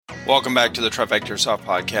Welcome back to the Trifecta Airsoft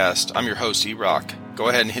Podcast. I'm your host, E-Rock. Go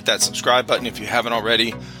ahead and hit that subscribe button if you haven't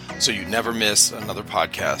already, so you never miss another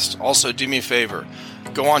podcast. Also, do me a favor.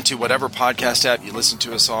 Go on to whatever podcast app you listen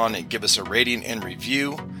to us on and give us a rating and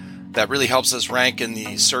review. That really helps us rank in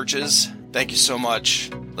the searches. Thank you so much.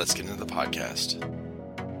 Let's get into the podcast.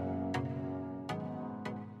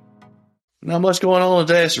 Not much going on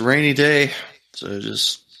today. It's a rainy day, so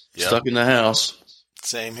just stuck in the house.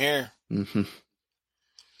 Same here. Mm-hmm.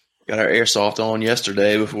 Got our airsoft on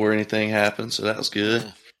yesterday before anything happened, so that was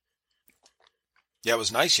good. Yeah, it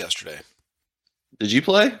was nice yesterday. Did you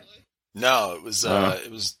play? No, it was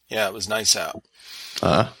nice out.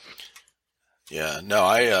 Yeah, no,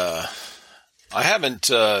 I haven't.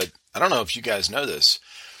 I don't know if you guys know this.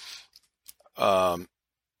 I've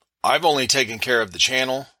only taken care of the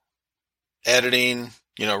channel, editing,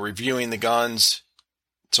 reviewing the guns.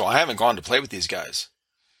 So I haven't gone to play with these guys.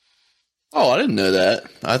 Oh, I didn't know that.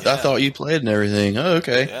 I thought you played and everything. Oh,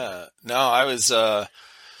 okay. Yeah. No, I was, so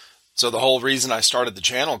the whole reason I started the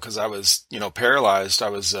channel, because I was, paralyzed. I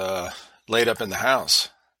was, laid up in the house.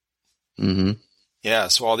 Mm-hmm. Yeah.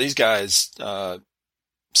 So all these guys,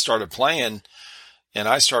 started playing and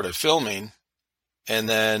I started filming, and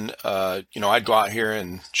then, I'd go out here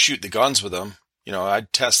and shoot the guns with them.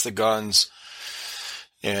 I'd test the guns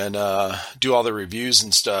and, do all the reviews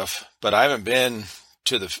and stuff, but I haven't been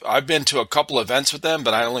I've been to a couple events with them,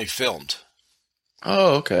 but I only filmed.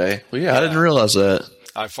 Oh, okay. Well, yeah, I didn't realize that.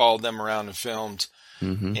 I followed them around and filmed.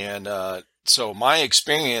 Mm-hmm. And, so my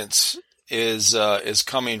experience is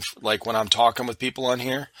coming, like when I'm talking with people on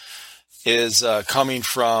here, is, coming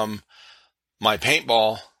from my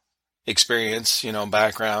paintball experience,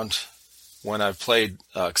 background when I've played,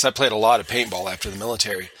 cause I played a lot of paintball after the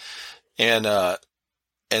military. And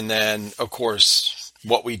then of course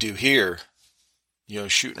what we do here,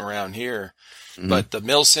 shooting around here, but the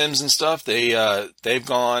milsims and stuff, they've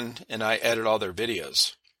gone and I edit all their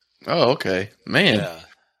videos. Oh, okay, man. Yeah.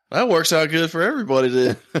 That works out good for everybody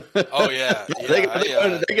then. Oh yeah.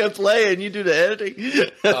 They go play and you do the editing.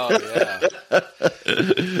 Oh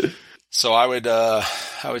yeah. So I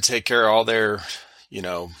would take care of all their,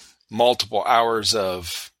 multiple hours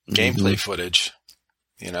of gameplay footage.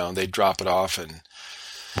 They'd drop it off and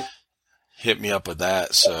hit me up with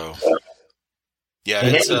that. So yeah,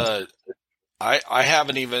 it's I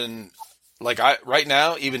haven't even right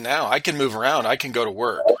now, even now, I can move around. I can go to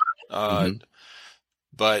work.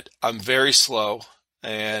 But I'm very slow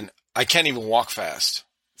and I can't even walk fast.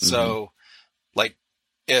 So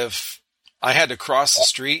if I had to cross the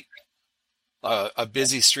street, a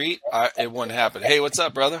busy street, it wouldn't happen. Hey, what's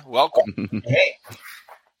up, brother? Welcome. Hey.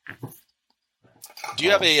 Do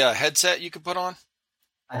you have a headset you could put on?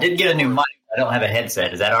 I did get a new mic. I don't have a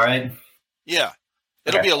headset. Is that all right? Yeah.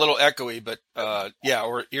 It'll be a little echoey, but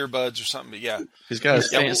or earbuds or something. But yeah, he's got a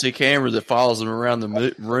fancy camera that follows him around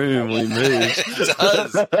the room when he moves. It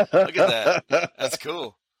does. Look at that. That's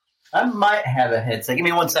cool. I might have a headset. Give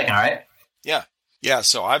me 1 second, all right? Yeah.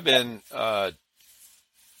 So I've been, like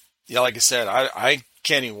I said, I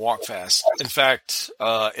can't even walk fast. In fact,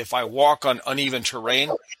 if I walk on uneven terrain,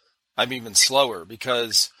 I'm even slower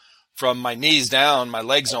because from my knees down, my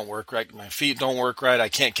legs don't work right, my feet don't work right. I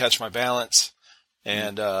can't catch my balance.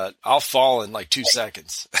 And I'll fall in like 2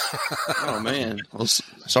 seconds. Oh man! Well,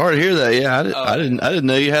 sorry to hear that. Yeah, I didn't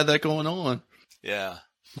know you had that going on. Yeah,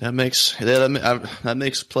 that makes playing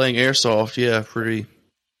airsoft pretty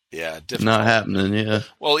difficult. Not happening. Yeah.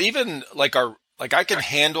 Well, even I can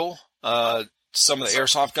handle some of the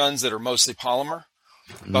airsoft guns that are mostly polymer,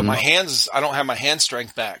 but my hands, I don't have my hand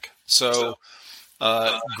strength back. So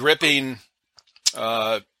gripping.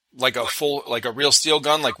 Like a real steel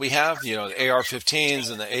gun like we have, the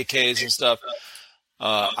AR-15s and the AKs and stuff,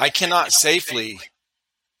 I cannot safely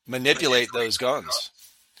manipulate those guns.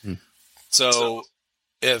 So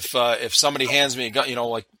if somebody hands me a gun,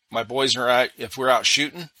 like my boys are out, if we're out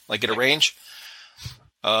shooting, like at a range,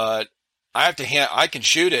 I can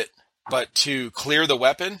shoot it, but to clear the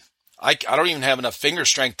weapon, I don't even have enough finger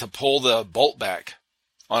strength to pull the bolt back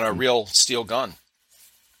on a real steel gun.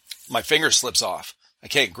 My finger slips off. I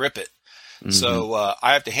can't grip it. So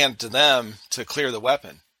I have to hand it to them to clear the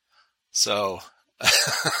weapon. So.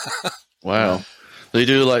 Wow. They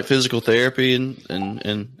do like physical therapy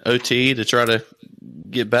and OT to try to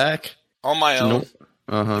get back? On my own.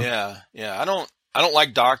 Yeah. I don't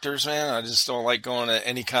like doctors, man. I just don't like going to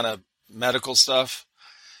any kind of medical stuff.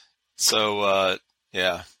 So,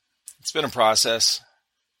 it's been a process.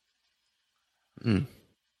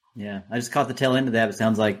 Yeah. I just caught the tail end of that. It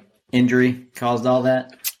sounds like injury caused all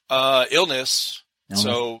that. Illness.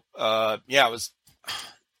 So,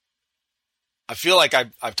 I I feel like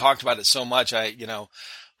I've talked about it so much. I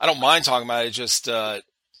don't mind talking about it. Just,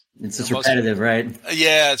 it's just repetitive, right?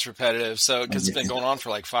 Yeah, it's repetitive. So, cause it's been going on for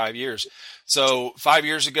like 5 years. So 5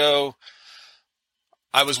 years ago,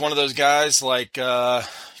 I was one of those guys like,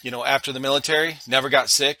 after the military, never got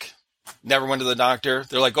sick, never went to the doctor.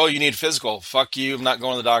 They're like, oh, you need a physical. Fuck you. I'm not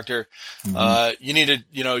going to the doctor. You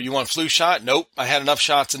want a flu shot? Nope. I had enough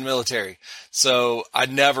shots in the military. So I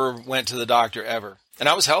never went to the doctor ever. And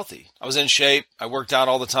I was healthy. I was in shape. I worked out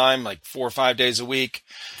all the time, like 4 or 5 days a week.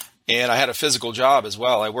 And I had a physical job as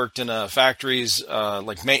well. I worked in factories,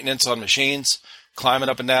 like maintenance on machines, climbing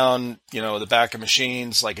up and down, the back of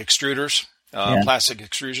machines, like extruders, plastic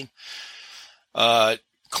extrusion,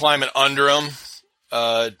 climbing under them.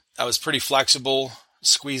 I was pretty flexible,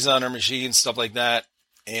 squeeze under machines, stuff like that.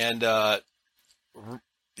 And,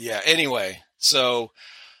 anyway, so,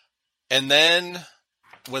 and then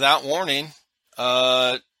without warning,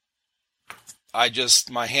 my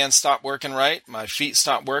hands stopped working right. My feet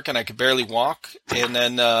stopped working. I could barely walk. And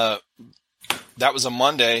then, that was a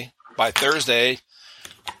Monday. By Thursday,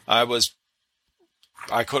 I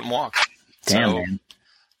couldn't walk. Damn, man.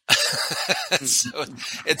 So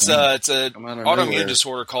it's a autoimmune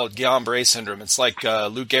disorder called Guillain-Barré syndrome. It's like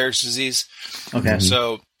Lou Gehrig's disease. Okay.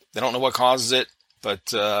 So they don't know what causes it,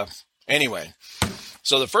 but anyway.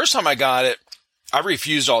 So the first time I got it, I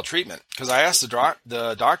refused all treatment because I asked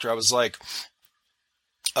the doctor. I was like,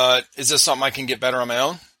 "Is this something I can get better on my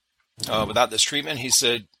own without this treatment?" He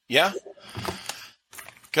said, "Yeah,"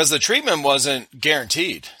 because the treatment wasn't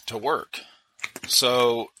guaranteed to work.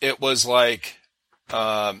 So it was like.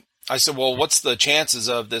 I said, well, what's the chances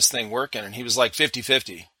of this thing working? And he was like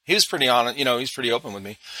 50-50. He was pretty honest, he's pretty open with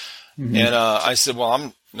me. Mm-hmm. And, I said,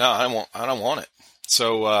 well, I don't want it.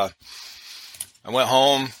 So, I went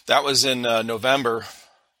home. That was in, November,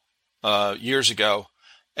 years ago.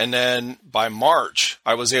 And then by March,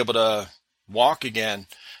 I was able to walk again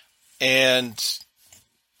and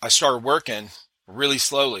I started working really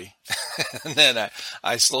slowly. And then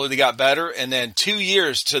I slowly got better. And then 2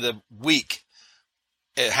 years to the week,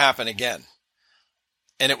 it happened again.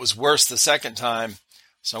 And it was worse the second time.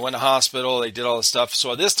 So I went to hospital. They did all this stuff.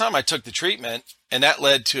 So this time I took the treatment and that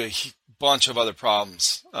led to a bunch of other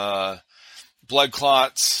problems. Blood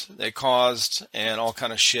clots they caused and all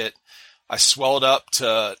kind of shit. I swelled up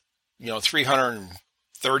to,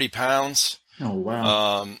 330 pounds. Oh,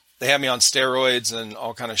 wow. They had me on steroids and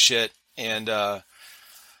all kind of shit. And, I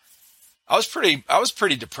was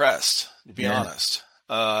pretty depressed, to be honest.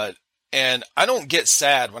 And I don't get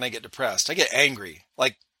sad when I get depressed. I get angry.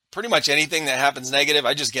 Like pretty much anything that happens negative,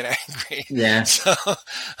 I just get angry. Yeah. So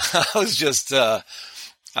I was just,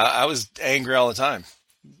 I was angry all the time.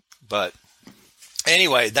 But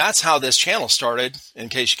anyway, that's how this channel started, in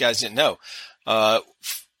case you guys didn't know.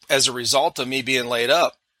 As a result of me being laid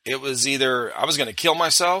up, it was either I was going to kill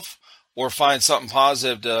myself or find something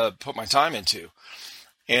positive to put my time into.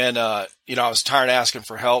 And, I was tired of asking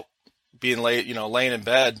for help, being laying in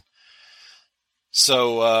bed.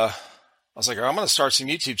 So, I was like, I'm going to start some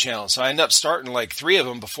YouTube channels. So I ended up starting like 3 of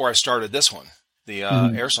them before I started this one, the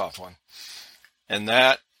airsoft one. And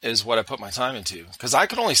that is what I put my time into. Cause I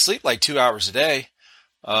could only sleep like 2 hours a day,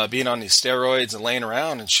 being on these steroids and laying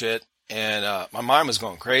around and shit. And, my mind was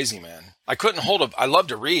going crazy, man. I love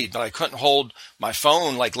to read, but I couldn't hold my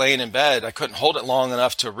phone like laying in bed. I couldn't hold it long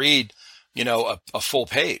enough to read, a full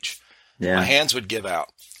page. Yeah. My hands would give out.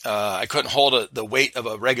 I couldn't hold the weight of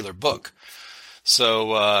a regular book.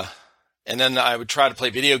 So, and then I would try to play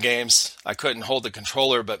video games. I couldn't hold the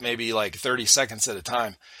controller, but maybe like 30 seconds at a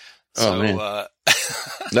time. So, man.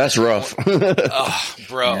 That's rough. Oh,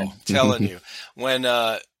 bro, telling you. When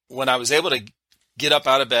I was able to get up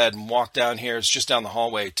out of bed and walk down here, it's just down the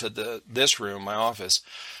hallway to this room, my office,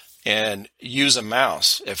 and use a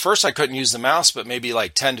mouse. At first I couldn't use the mouse, but maybe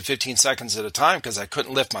like 10 to 15 seconds at a time because I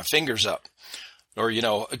couldn't lift my fingers up. Or,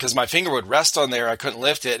 because my finger would rest on there, I couldn't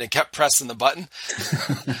lift it, and it kept pressing the button.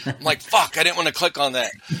 I'm like, fuck, I didn't want to click on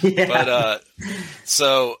that. Yeah. But,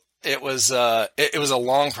 so it was a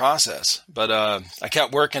long process, but, I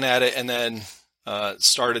kept working at it and then,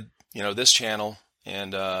 started, this channel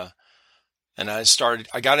and I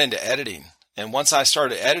got into editing. And once I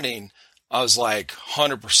started editing, I was like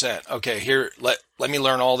 100%. Okay, here, let me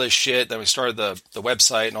learn all this shit. Then we started the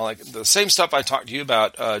website and all that. The same stuff I talked to you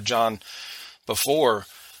about, John, before,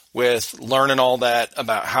 with learning all that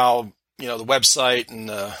about how, the website and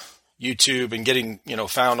YouTube and getting,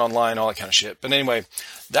 found online, all that kind of shit. But anyway,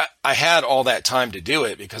 that I had all that time to do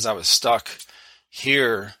it because I was stuck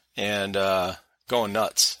here and, going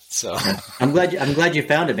nuts. So I'm glad you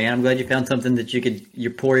found it, man. I'm glad you found something that you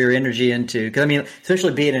pour your energy into. Because I mean,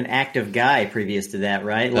 especially being an active guy previous to that,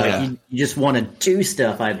 right? Like you just want to do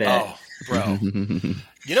stuff. I bet. Oh, bro.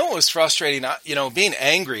 You know what was frustrating? Being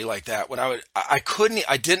angry like that when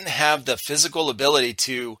I didn't have the physical ability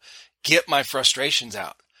to get my frustrations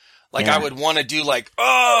out. Like I would want to do like,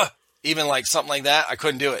 even like something like that. I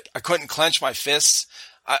couldn't do it. I couldn't clench my fists.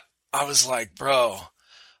 I was like, bro,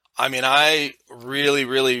 I mean, I really,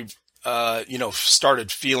 really,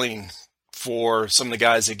 started feeling for some of the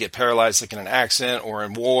guys that get paralyzed like in an accident or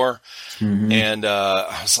in war. Mm-hmm. And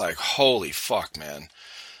I was like, holy fuck, man.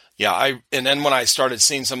 Yeah. And then when I started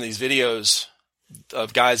seeing some of these videos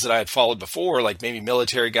of guys that I had followed before, like maybe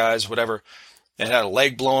military guys, whatever, and had a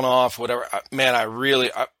leg blown off, whatever, man,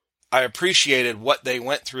 I appreciated what they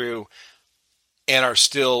went through and are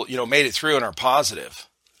still, made it through and are positive.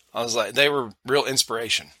 I was like, they were real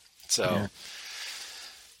inspiration. So,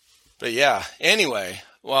 But yeah, anyway,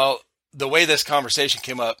 well, the way this conversation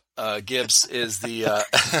came up, Gibbs, is he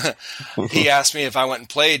asked me if I went and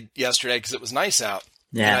played yesterday because it was nice out.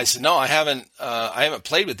 Yeah. And I said, no, I haven't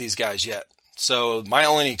played with these guys yet. So my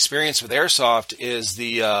only experience with Airsoft is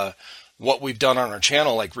what we've done on our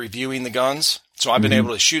channel, like reviewing the guns. So I've been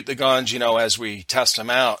able to shoot the guns, as we test them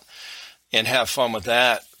out and have fun with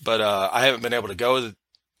that. But I haven't been able to go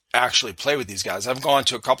actually play with these guys. I've gone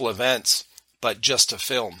to a couple events, but just to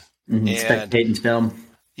film. Mm-hmm. Spectating film.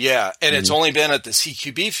 Yeah, and it's only been at the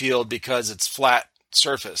CQB field because it's flat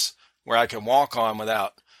surface where I can walk on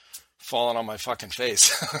without falling on my fucking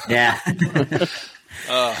face. Yeah.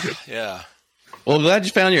 Yeah. Well, glad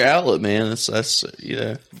you found your outlet, man. That's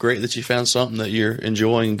great that you found something that you're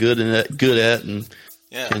enjoying, good at, and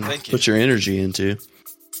thank you. Put your energy into.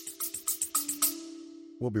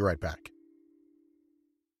 We'll be right back.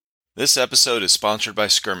 This episode is sponsored by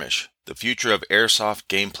Skirmish, the future of airsoft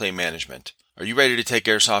gameplay management. Are you ready to take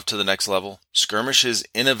airsoft to the next level? Skirmish's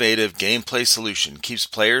innovative gameplay solution keeps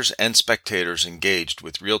players and spectators engaged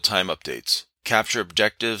with real-time updates. Capture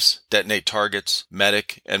objectives, detonate targets,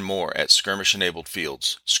 medic, and more at Skirmish-enabled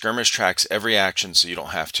fields. Skirmish tracks every action so you don't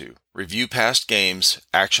have to. Review past games,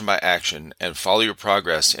 action by action, and follow your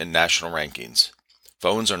progress in national rankings.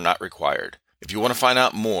 Phones are not required. If you want to find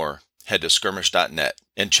out more, head to skirmish.net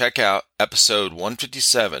and check out episode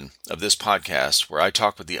 157 of this podcast where I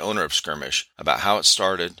talk with the owner of Skirmish about how it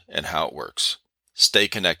started and how it works. Stay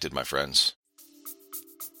connected, my friends.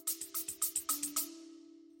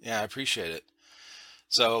 Yeah, I appreciate it.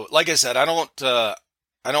 So, like I said, I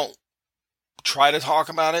don't try to talk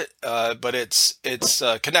about it, but it's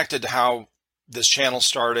connected to how this channel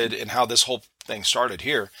started and how this whole thing started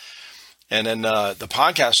here. And then the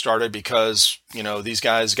podcast started because, these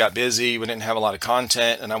guys got busy. We didn't have a lot of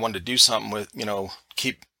content, and I wanted to do something with,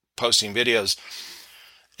 keep posting videos.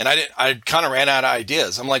 And I kind of ran out of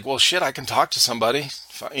ideas. I'm like, well, shit, I can talk to somebody.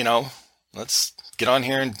 Let's get on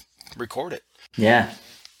here and record it. Yeah.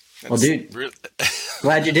 Well, dude,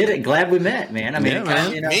 glad you did it. Glad we met, man. I mean,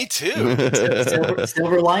 me too.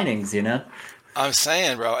 Silver linings, I'm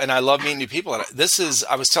saying, bro, and I love meeting new people. And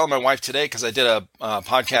I was telling my wife today, because I did a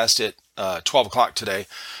podcast at 12 o'clock today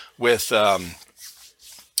with a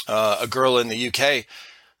girl in the UK,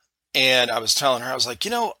 and I was telling her, I was like,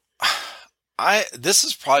 this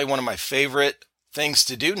is probably one of my favorite things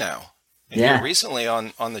to do now. And here recently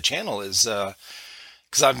on the channel is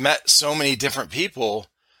because I've met so many different people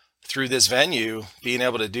through this venue, being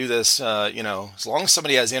able to do this, as long as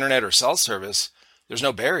somebody has internet or cell service, there's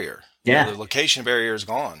no barrier. Yeah. The location barrier is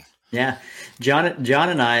gone. Yeah. John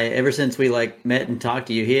and I, ever since we met and talked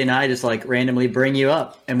to you, he and I just randomly bring you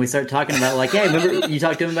up and we start talking about hey, remember you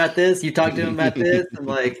talked to him about this? You talked to him about this? And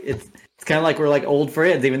it's kind of like we're old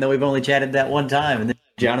friends, even though we've only chatted that one time. And then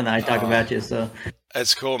John and I talk about you. So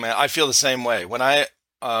that's cool, man. I feel the same way. When I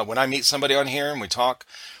meet somebody on here and we talk,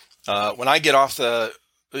 when I get off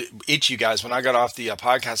each of you guys, when I got off the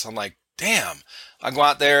podcast, I'm like, damn, I go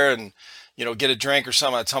out there and, get a drink or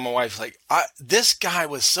something. I tell my wife, this guy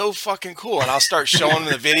was so fucking cool. And I'll start showing them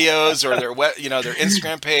the videos or their their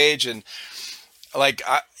Instagram page. And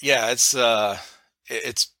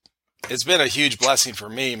it's been a huge blessing for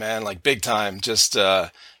me, man. Big time. Just,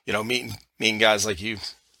 meeting guys like you.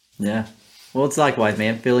 Yeah. Well, it's likewise,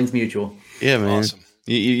 man. Feelings mutual. Yeah, man. Awesome.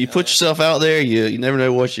 You put yourself out there, you never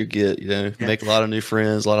know what you get. Make a lot of new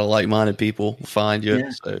friends, a lot of like-minded people find you. Yeah.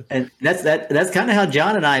 So. And that's kind of how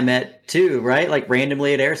John and I met too, right?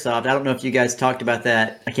 Randomly at Airsoft. I don't know if you guys talked about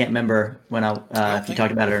that. I can't remember when if you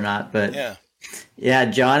talked about it or not, but yeah,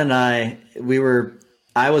 John and I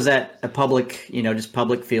was at a public, just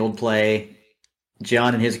public field play.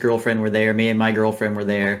 John and his girlfriend were there. Me and my girlfriend were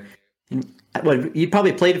there. And what, you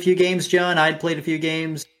probably played a few games, John. I'd played a few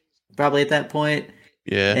games probably at that point.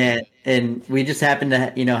 Yeah. And we just happened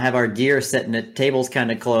to, have our gear sitting at tables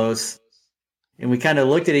kind of close. And we kind of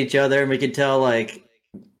looked at each other and we could tell like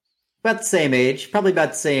about the same age, probably about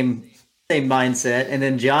the same mindset. And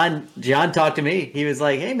then John talked to me. He was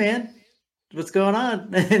like, "Hey man, what's going on?"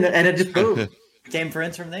 and it just boom. Became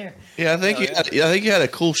friends from there. Yeah, I think you had a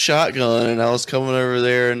cool shotgun, and I was coming over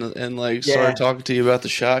there and like started talking to you about the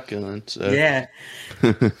shotgun. So. Yeah.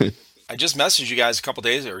 I just messaged you guys a couple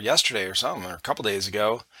days or yesterday or something, or a couple days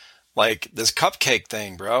ago, like this cupcake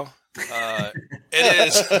thing, bro. It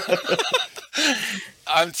is.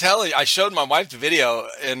 I'm telling you, I showed my wife the video,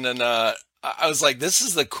 and then I was like, "This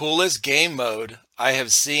is the coolest game mode I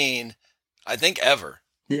have seen, I think ever."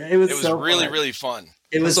 Yeah, it was so really, fun. really fun.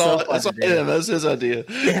 It was so fun. Yeah, that's his idea.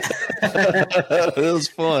 Yeah. It was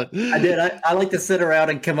fun. I did. I like to sit around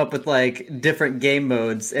and come up with like different game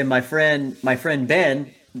modes. And my friend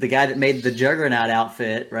Ben, the guy that made the Juggernaut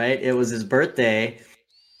outfit, right? It was his birthday,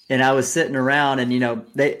 and I was sitting around, and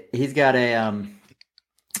he's got a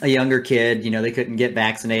younger kid. They couldn't get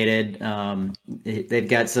vaccinated. They've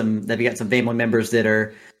got some family members that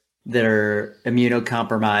are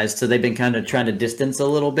immunocompromised, so they've been kind of trying to distance a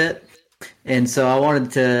little bit. And so I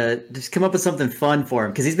wanted to just come up with something fun for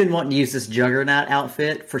him because he's been wanting to use this Juggernaut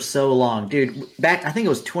outfit for so long. Dude, back, I think it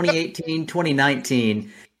was 2018,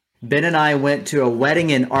 2019, Ben and I went to a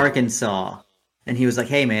wedding in Arkansas, and he was like,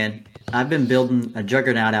 "Hey, man, I've been building a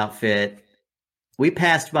Juggernaut outfit. We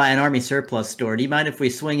passed by an Army surplus store. Do you mind if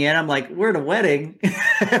we swing in?" I'm like, "We're at a wedding,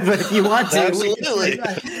 but if you want to." Absolutely.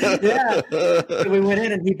 Yeah. So we went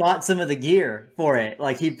in and he bought some of the gear for it.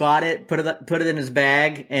 Like he bought it, put it in his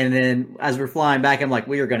bag, and then as we're flying back, I'm like,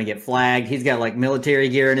 "We are going to get flagged." He's got like military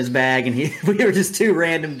gear in his bag, and we were just two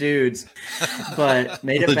random dudes, but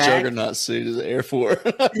made it the back. Juggernaut suit is Air Force.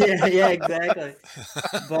 Yeah, exactly.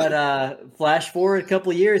 But flash forward a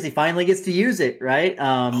couple of years, he finally gets to use it, right?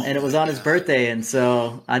 And it was on his birthday, and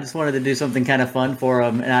so I just wanted to do something kind of fun for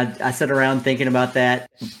him. And I sat around thinking about that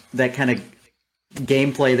kind of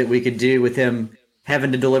gameplay that we could do with him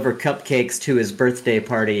having to deliver cupcakes to his birthday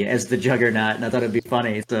party as the Juggernaut, and I thought it'd be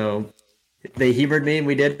funny. So they humored me, and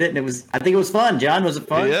we did it, and I think it was fun. John, was it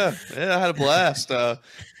fun? Yeah, I had a blast.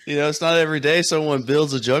 It's not every day someone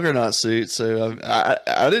builds a Juggernaut suit, so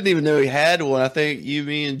I didn't even know he had one. I think you,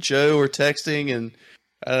 me, and Joe were texting, and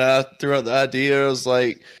I threw out the idea. I was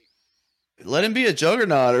like, "Let him be a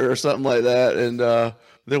Juggernaut or something like that." And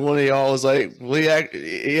then one of y'all was like, "Well,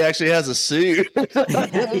 he actually has a suit."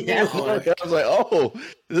 Yeah. I was like, "Oh,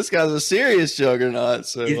 this guy's a serious Juggernaut."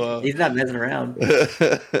 So he's not messing around.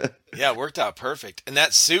 Yeah, it worked out perfect, and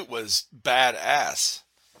that suit was badass.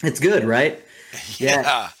 It's good, right?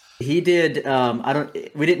 Yeah. He did.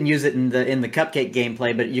 We didn't use it in the cupcake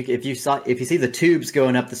gameplay, but if you see the tubes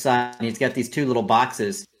going up the side, and he's got these two little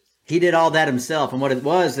boxes. He did all that himself, and what it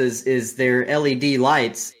was is their LED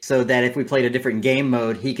lights, so that if we played a different game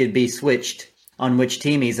mode, he could be switched on which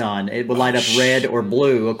team he's on. It would light up red or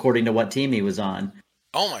blue according to what team he was on.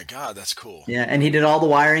 Oh my God, that's cool. Yeah, and he did all the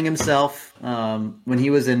wiring himself. When he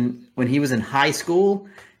was in high school,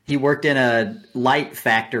 he worked in a light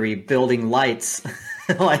factory building lights.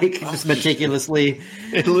 Like just meticulously.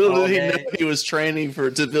 Little did he know he was training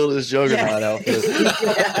to build his Juggernaut outfit.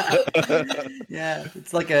 Yeah,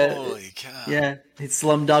 it's like a holy cow. Yeah, it's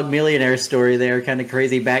Slumdog Millionaire story there. Kind of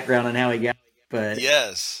crazy background on how he got it, but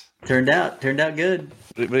yes, turned out good.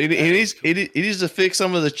 But he needs to fix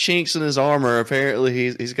some of the chinks in his armor. Apparently,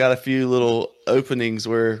 he's got a few little openings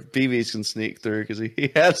where BBs can sneak through because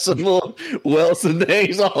he has some little welts and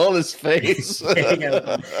things on his face.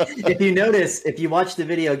 If you watch the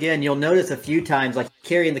video again, you'll notice a few times like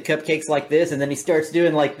carrying the cupcakes like this, and then he starts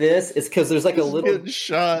doing like this. It's because there's like a little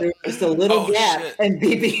shot, there's just a little gap, shit. and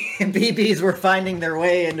BBs were finding their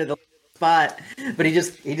way into the spot, but he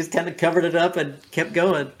just kind of covered it up and kept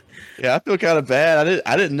going. Yeah, I feel kind of bad.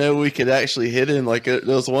 I didn't know we could actually hit him. Like there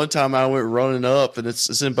was one time I went running up, and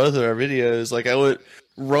it's in both of our videos. Like I went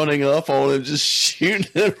running up on him, just shooting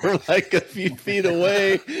him from like a few feet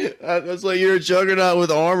away. I was like, "You're a Juggernaut with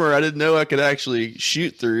armor." I didn't know I could actually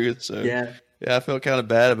shoot through. So yeah, I felt kind of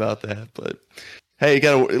bad about that. But hey,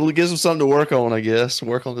 it gives him something to work on, I guess.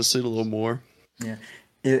 Work on the suit a little more. Yeah.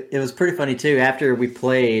 It was pretty funny too. After we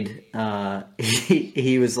played,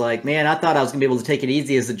 he was like, "Man, I thought I was gonna be able to take it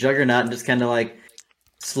easy as a Juggernaut and just kind of like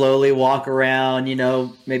slowly walk around,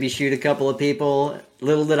 maybe shoot a couple of people."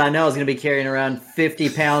 Little did I know I was gonna be carrying around 50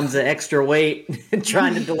 pounds of extra weight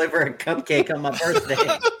trying to deliver a cupcake on my birthday.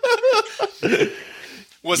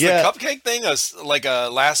 Was the cupcake thing like a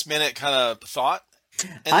last minute kind of thought in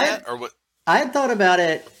that, or what? I had thought about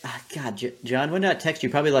it. God, John, when did I text you?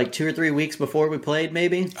 Probably like 2 or 3 weeks before we played,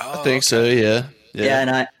 maybe. Oh, I think so. Yeah. Yeah,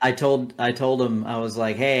 and I told him, I was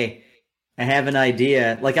like, hey, I have an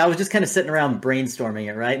idea. Like, I was just kind of sitting around brainstorming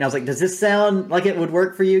it, right? And I was like, does this sound like it would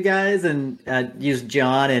work for you guys? And I used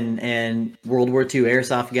John and World War II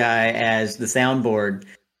Airsoft guy as the soundboard.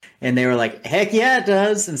 And they were like, heck yeah, it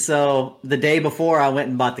does. And so the day before, I went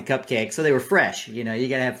and bought the cupcakes. So they were fresh. You know, you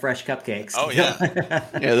got to have fresh cupcakes. Oh, yeah.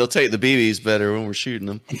 Yeah, they'll take the BBs better when we're shooting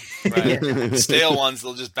them. Right. Yeah. Stale ones,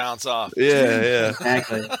 they'll just bounce off. Yeah.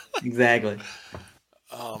 Exactly.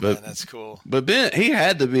 Oh, man, that's cool. But Ben, he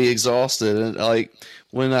had to be exhausted. And like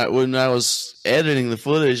when I was editing the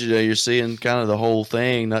footage, you know, you're seeing kind of the whole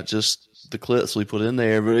thing, not just the clips we put in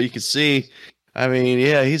there, but you could see, I mean,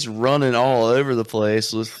 yeah, he's running all over the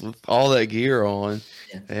place with all that gear on.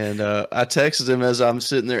 Yeah. And I texted him as I'm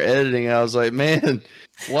sitting there editing. I was like, man,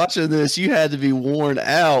 watching this, you had to be worn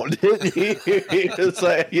out, didn't you? He was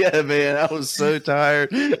like, yeah, man, I was so tired.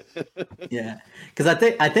 Yeah, because I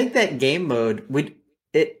think that game mode, we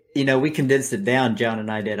condensed it down. John and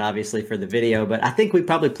I did, obviously, for the video, but I think we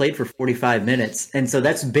probably played for 45 minutes. And so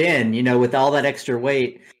that's Ben, you know, with all that extra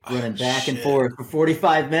weight, running back and forth for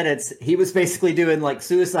 45 minutes. He was basically doing like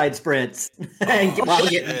suicide sprints and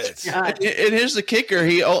getting shot. And here's the kicker: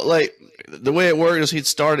 like the way it worked is he'd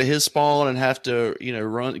start at his spawn and have to, you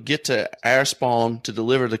know, get to our spawn to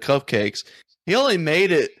deliver the cupcakes. He only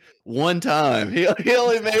made it one time. He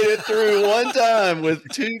only made it through one time with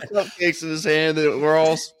 2 cupcakes in his hand that were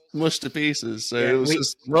all smushed to pieces. So it was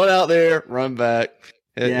just run out there, run back.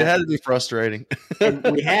 It had to be frustrating. And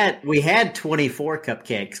we had 24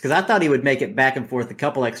 cupcakes because I thought he would make it back and forth a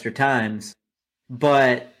couple extra times,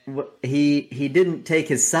 but he didn't take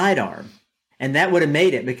his sidearm, and that would have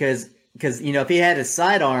made it because you know, if he had his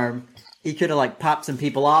sidearm, he could have like popped some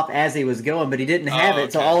people off as he was going, but he didn't have it.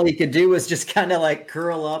 Okay. So all he could do was just kind of like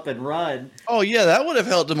curl up and run. Oh yeah, that would have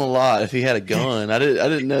helped him a lot if he had a gun. I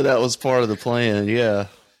didn't know that was part of the plan. Yeah,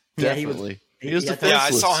 definitely. He was defenseless. Yeah,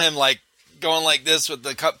 I saw him like going like this with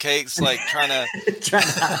the cupcakes, like trying to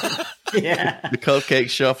the cupcake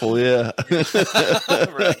shuffle. Yeah,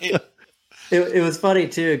 right. It was funny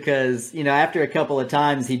too because, you know, after a couple of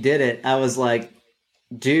times he did it, I was like,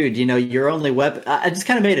 dude, you know, your only weapon. I just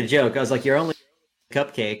kind of made a joke. I was like, your only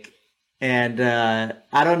cupcake, and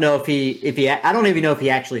I don't know if he. I don't even know if he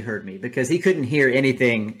actually heard me because he couldn't hear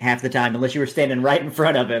anything half the time unless you were standing right in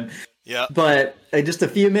front of him. Yeah. But just a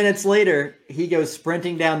few minutes later, he goes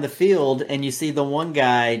sprinting down the field, and you see the one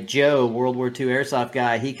guy, Joe, World War II Airsoft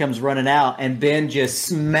guy. He comes running out, and Ben just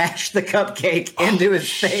smashed the cupcake into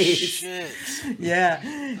his face. Shit. Yeah,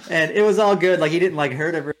 and it was all good. Like, he didn't like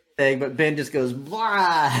hurt everything, but Ben just goes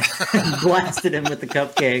blah, and blasted him with the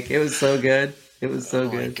cupcake. It was so good. It was so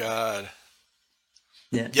good. Oh my God.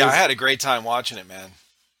 Yeah. I had a great time watching it, man.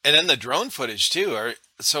 And then the drone footage too.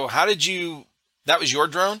 So how did you? That was your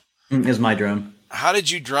drone? It was my drone. How did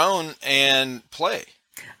you drone and play?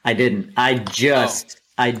 I didn't. I just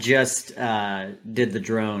did the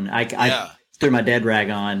drone. I threw my dead rag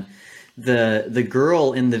on. The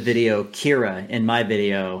girl in the video, Kira, in my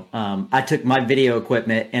video, I took my video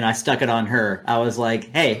equipment and I stuck it on her. I was like,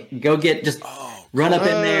 hey, go run up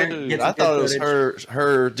in there. Get I thought it was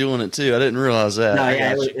her doing it too. I didn't realize that. No,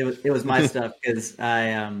 yeah, it was my stuff because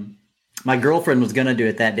my girlfriend was going to do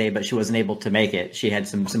it that day, but she wasn't able to make it. She had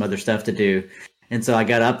some other stuff to do. And so I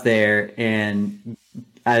got up there and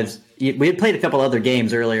we had played a couple other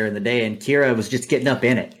games earlier in the day, and Kira was just getting up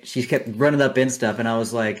in it. She kept running up in stuff, and I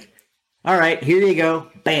was like, all right, here you go.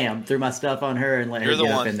 Bam, threw my stuff on her and let her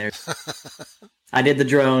get up in there. I did the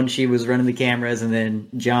drone. She was running the cameras, and then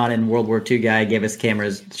John and World War II guy gave us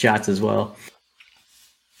cameras shots as well.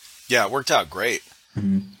 Yeah, it worked out great.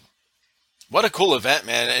 Mm-hmm. What a cool event,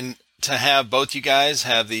 man. And to have both you guys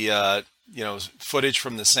have the footage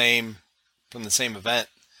from the same event.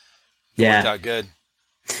 Yeah. Worked out good.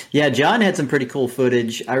 Yeah, John had some pretty cool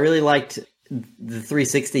footage. I really liked the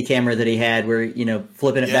 360 camera that he had where, you know,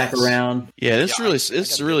 flipping it back around. Yeah, it's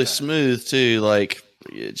really smooth too. Like,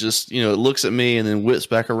 it just, you know, it looks at me and then whips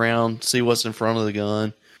back around, see what's in front of the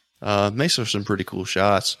gun. Makes for some pretty cool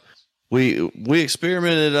shots. We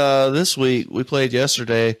experimented this week. We played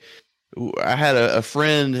yesterday. I had a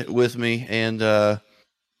friend with me, and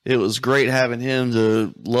it was great having him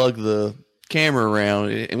to lug the camera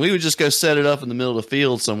around. And we would just go set it up in the middle of the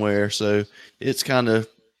field somewhere. So it's kind of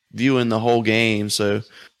viewing the whole game. So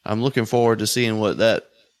I'm looking forward to seeing what that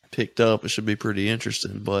picked up. It should be pretty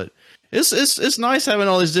interesting. But it's nice having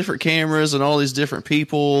all these different cameras and all these different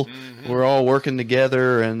people. Mm-hmm. We're all working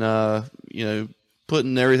together and you know,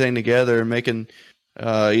 putting everything together and making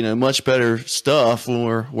much better stuff when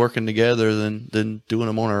we're working together than doing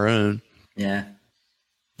them on our own. Yeah.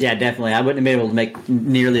 Yeah, definitely. I wouldn't have been able to make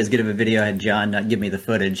nearly as good of a video had John not give me the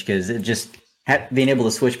footage, because it just being able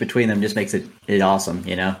to switch between them just makes it awesome,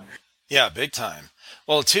 Yeah, big time.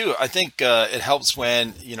 Well, too, I think it helps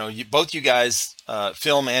when both you guys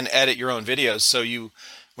film and edit your own videos. So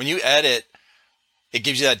when you edit, it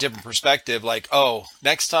gives you that different perspective. Like, oh,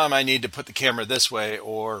 next time I need to put the camera this way,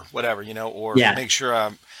 or whatever, or make sure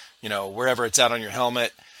I'm, wherever it's at on your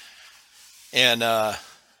helmet, and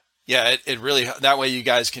it really, that way you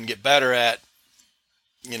guys can get better at,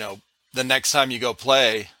 the next time you go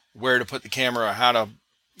play, where to put the camera, how to,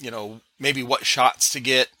 maybe what shots to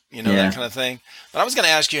get, that kind of thing. But I was going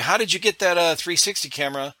to ask you, how did you get that 360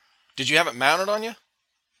 camera? Did you have it mounted on you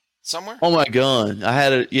somewhere? On my gun. I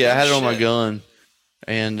had it. Yeah, I had it on my gun,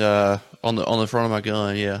 and on the front of my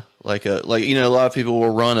gun. Yeah, like a lot of people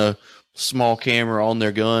will run a small camera on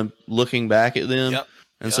their gun, looking back at them. Yep.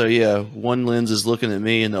 And so, one lens is looking at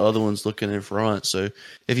me and the other one's looking in front. So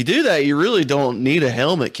if you do that, you really don't need a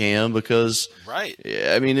helmet cam, because, right.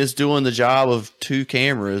 I mean, it's doing the job of two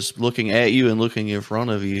cameras looking at you and looking in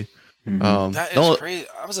front of you. Mm-hmm. That is crazy.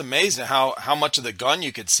 I was amazed at how much of the gun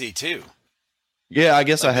you could see too. Yeah, I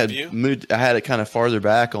guess I had it kind of farther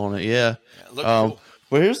back on it. Yeah. Look cool.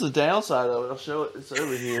 Well, here's the downside of it. I'll show it. It's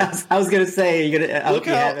over here. I was going to say, look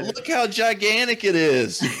how gigantic it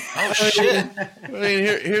is. Oh shit! I mean,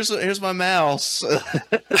 here's my mouse.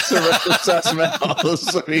 It's a regular size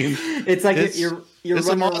mouse. I mean, it's like you're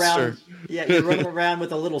running around. Yeah, you're running around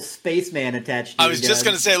with a little spaceman attached to you. I was just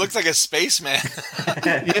going to say, it looks like a spaceman.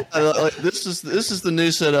 This is the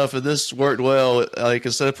new setup, and this worked well. Like,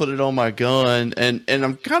 instead of putting it on my gun, and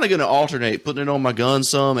I'm kind of going to alternate putting it on my gun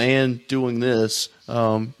some and doing this,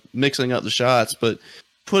 mixing up the shots, but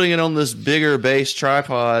putting it on this bigger base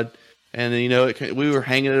tripod, and we were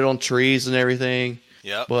hanging it on trees and everything.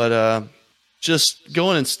 Yeah. But just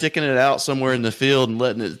going and sticking it out somewhere in the field and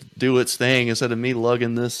letting it do its thing instead of me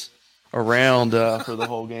lugging this around for the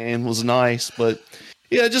whole game was nice. But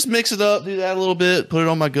yeah, just mix it up, do that a little bit, put it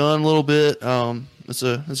on my gun a little bit. It's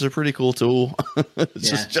a pretty cool tool. It's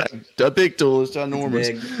just a big tool. It's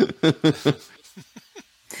ginormous.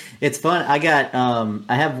 It's fun.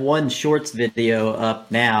 I have one shorts video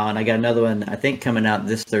up now, and I got another one I think coming out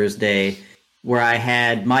this Thursday, where I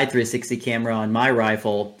had my 360 camera on my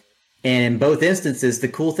rifle. And in both instances, the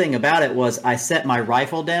cool thing about it was I set my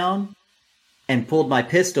rifle down and pulled my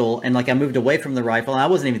pistol, and I moved away from the rifle, and I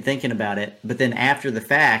wasn't even thinking about it. But then after the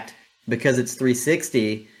fact, because it's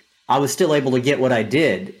 360, I was still able to get what I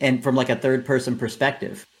did, and from a third person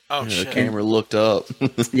perspective. Oh shit! The camera looked up.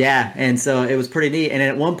 Yeah, and so it was pretty neat. And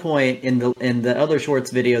at one point in the other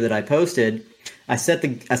shorts video that I posted, I set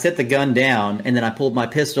the gun down, and then I pulled my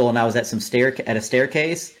pistol, and I was at a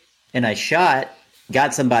staircase, and I shot.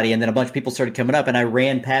 Got somebody, and then a bunch of people started coming up, and I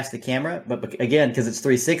ran past the camera. But again, because it's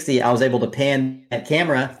 360, I was able to pan that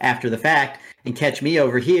camera after the fact and catch me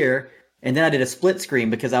over here. And then I did a split screen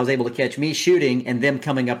because I was able to catch me shooting and them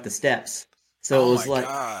coming up the steps. So it was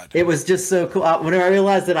God. It was just so cool. Whenever I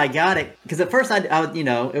realized that I got it, because at first it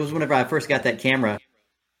was whenever I first got that camera,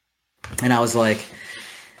 and I was like,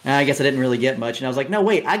 I guess I didn't really get much. And I was like, no,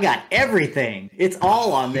 wait, I got everything. It's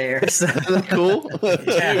all on there. So. Cool.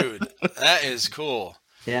 Dude, that is cool.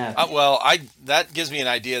 Yeah. That gives me an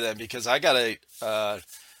idea then, because I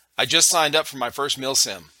just signed up for my first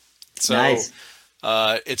milsim. So nice.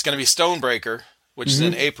 It's going to be Stonebreaker, which is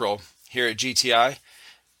in April here at GTI.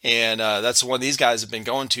 And that's the one these guys have been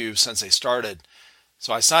going to since they started.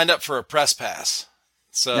 So I signed up for a press pass.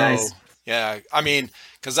 So, nice. Yeah, I mean,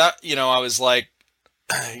 because I was like,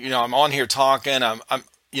 I'm on here talking.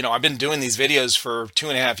 I've been doing these videos for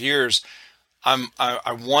 2.5 years.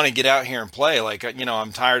 I want to get out here and play.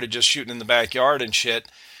 I'm tired of just shooting in the backyard and shit.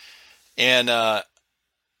 And,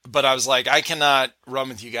 but I was like, I cannot run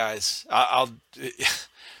with you guys. I'll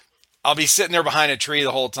be sitting there behind a tree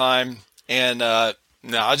the whole time. And,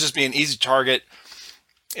 no, I'll just be an easy target,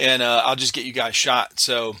 and, I'll just get you guys shot.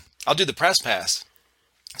 So I'll do the press pass.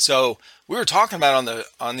 So we were talking about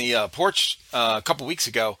on the porch a couple weeks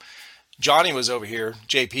ago. Johnny was over here,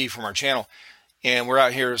 JP from our channel, and we're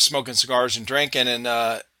out here smoking cigars and drinking, and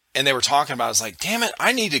they were talking about it. I was like, damn it,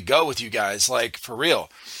 I need to go with you guys, for real.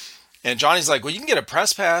 And Johnny's like, well, you can get a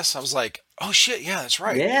press pass. I was like, oh shit, yeah, that's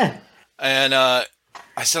right. Yeah. And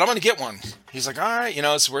I said, I'm gonna get one. He's like, all right,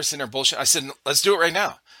 so we're sitting there bullshit. I said, let's do it right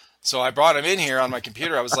now. So I brought him in here on my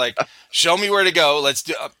computer. I was like, show me where to go. Let's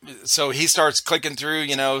do. So he starts clicking through,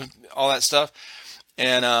 all that stuff.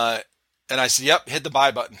 And I said, yep, hit the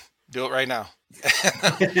buy button. Do it right now.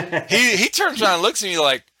 he turns around and looks at me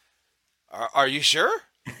like, are you sure?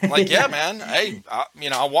 I'm like, yeah, man. Hey,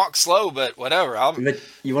 I'll walk slow, but whatever. But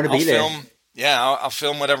you want to I'll be there. film. Yeah, I'll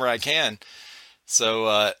film whatever I can.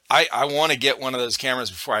 So I want to get one of those cameras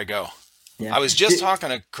before I go. Yeah. I was just talking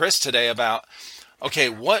to Chris today about, okay,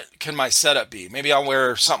 what can my setup be? Maybe I'll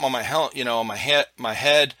wear something on my head,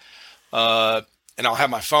 and I'll have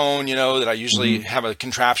my phone, that I usually have a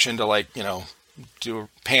contraption to do a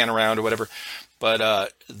pan around or whatever.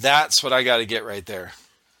 But that's what I got to get right there.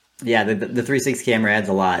 Yeah, the 360 camera adds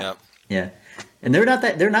a lot. Yep. Yeah, and they're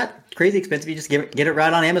not crazy expensive. You just get it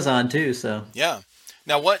right on Amazon too. So yeah.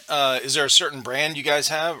 Now, what is there a certain brand you guys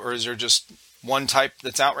have, or is there just one type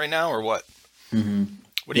that's out right now, or what? Mm-hmm.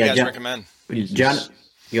 What do you guys recommend? John,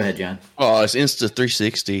 go ahead, John. Oh, it's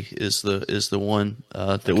Insta360 is the one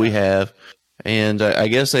that we have, and I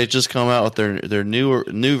guess they just come out with their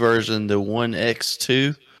new version, the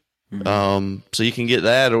 1X2. So you can get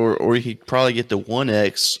that, or you could probably get the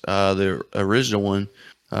 1X, the original one,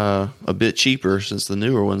 a bit cheaper since the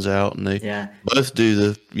newer one's out, and they both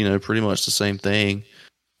do pretty much the same thing.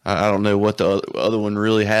 I don't know what the other one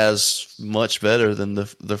really has much better than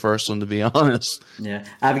the first one, to be honest. Yeah,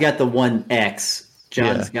 I've got the 1X.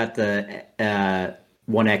 John's got the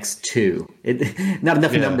 1X2. Not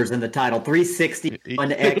enough numbers in the title. 360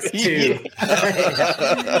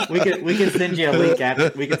 1X2. we can send you a link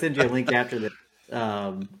after. We can send you a link after this.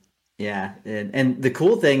 Yeah, and the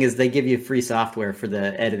cool thing is they give you free software for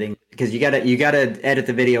the editing, because you gotta edit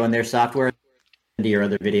the video in their software into your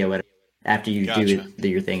other video editor after you do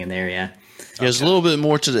your thing in there. Yeah, there's a little bit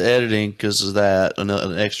more to the editing because of that, an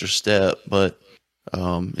extra step, but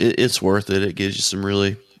it's worth it. It gives you some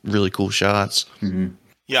really, really cool shots. Mm-hmm.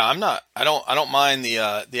 Yeah, I don't mind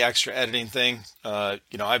the extra editing thing.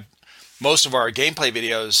 Most of our gameplay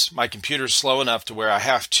videos, my computer's slow enough to where I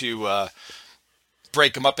have to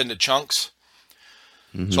break them up into chunks.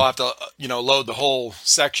 Mm-hmm. So I have to load the whole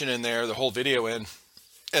section in there, the whole video in,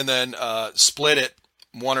 and then split it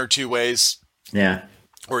one or two ways. Yeah.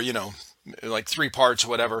 Or like 3 parts or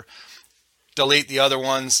whatever. Delete the other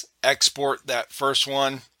ones, export that first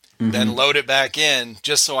one, then load it back in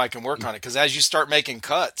just so I can work on it. Because as you start making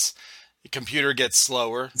cuts, the computer gets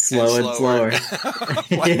slower and slower.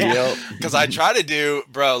 Because I try to do,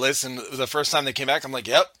 listen, the first time they came back, I'm like,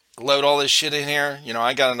 yep, load all this shit in here.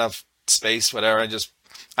 I got enough space, whatever. I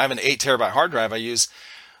have an 8 terabyte hard drive I use.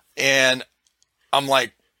 And I'm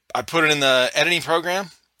like, I put it in the editing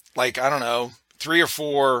program, like, I don't know, 3 or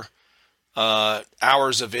 4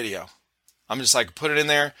 hours of video. I'm just like, put it in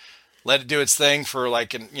there, let it do its thing for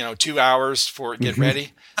 2 hours before it get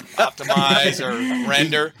ready, optimize or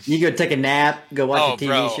render. You go take a nap, go watch a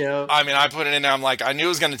TV show. I mean, I put it in there. I'm like, I knew it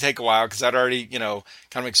was going to take a while because I'd already, kind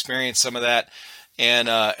of experienced some of that. And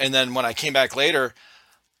then when I came back later,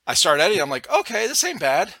 I started editing. I'm like, okay, this ain't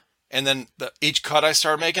bad. And then each cut I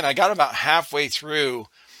started making, I got about halfway through,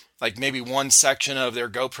 like maybe one section of their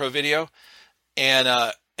GoPro video, and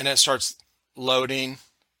it starts loading.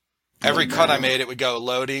 Every cut I made, it would go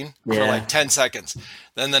loading for like 10 seconds.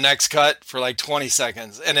 Then the next cut for like 20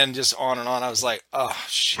 seconds. And then just on and on. I was like, oh,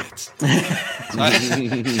 shit. So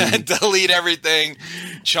I delete everything,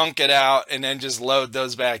 chunk it out, and then just load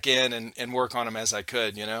those back in and work on them as I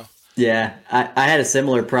could, Yeah. I had a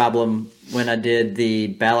similar problem when I did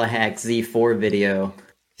the Balahack Z4 video.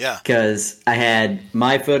 Yeah. Because I had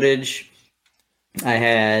my footage. I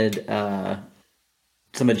had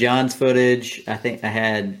some of John's footage. I think I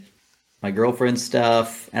had my girlfriend's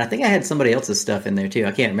stuff, and I think I had somebody else's stuff in there too.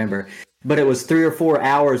 I can't remember, but it was 3 or 4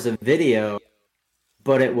 hours of video,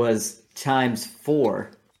 but it was times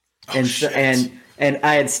 4, and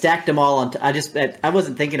I had stacked them all on. I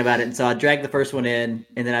wasn't thinking about it, and so I dragged the first one in,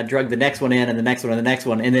 and then I dragged the next one in, and the next one, and the next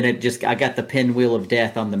one, and then I got the pinwheel of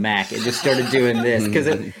death on the Mac. It just started doing this because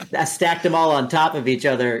I stacked them all on top of each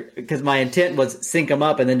other because my intent was sync them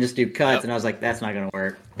up and then just do cuts, and I was like, that's not going to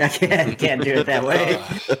work. I can't do it that way.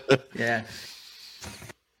 Yeah.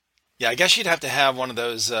 Yeah, I guess you'd have to have one of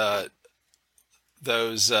those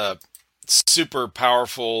super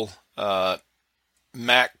powerful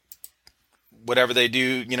Mac, whatever they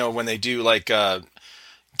do, when they do like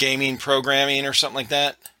gaming programming or something like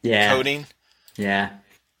that. Yeah. Coding. Yeah.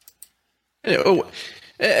 And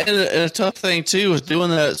a tough thing too with doing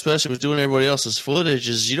that, especially with doing everybody else's footage,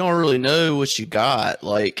 is you don't really know what you got.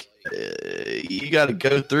 Like, you got to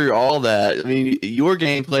go through all that. I mean, your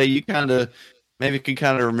gameplay, you maybe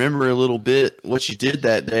can remember a little bit what you did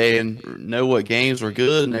that day and know what games were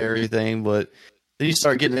good and everything, but then you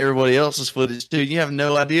start getting everybody else's footage too. You have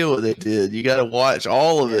no idea what they did. You got to watch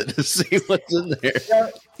all of it to see what's in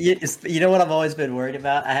there. You know what I've always been worried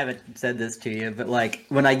about? I haven't said this to you, but like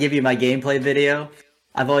when I give you my gameplay video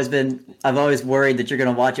I've always worried that you're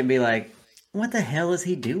going to watch it and be like, what the hell is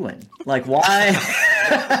he doing? Like, why?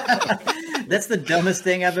 That's the dumbest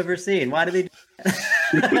thing I've ever seen. Why do they do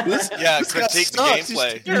that? Yeah, critique the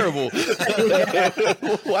gameplay. He's terrible.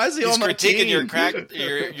 Why is he He's on my critiquing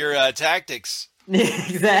team? your tactics.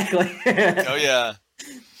 Exactly. Oh yeah.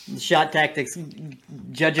 Shot tactics,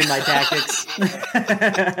 judging my tactics.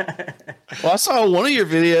 Well, I saw one of your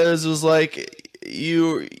videos. It was like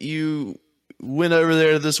you went over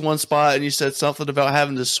there to this one spot and you said something about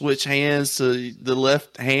having to switch hands to the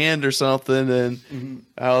left hand or something, and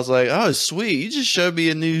I was like, "Oh, sweet! You just showed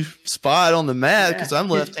me a new spot on the map because I'm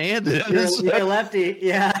left-handed." You're a lefty,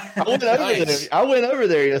 yeah. I went over there. I went over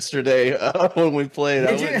there yesterday when we played.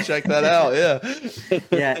 I went and checked that out. Yeah,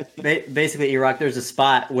 yeah. Basically, Iraq, there's a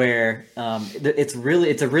spot where it's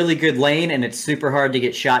a really good lane, and it's super hard to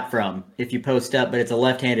get shot from if you post up, but it's a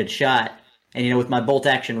left-handed shot. And with my bolt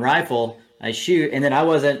action rifle, I shoot, and then I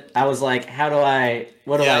was like,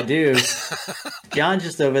 what do I do? John's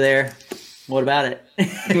just over there. What about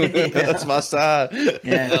it? That's my side.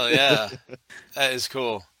 Yeah. Hell yeah. That is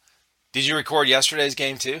cool. Did you record yesterday's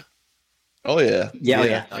game too? Oh yeah. Yeah.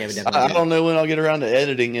 Yeah. We definitely I did. don't know when I'll get around to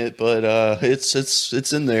editing it, but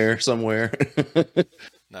it's in there somewhere.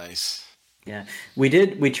 Nice. Yeah,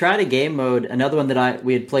 we tried a game mode, another one that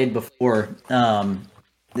we had played before.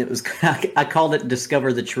 It was I called it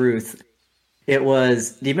Discover the Truth. It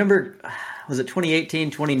was, do you remember, was it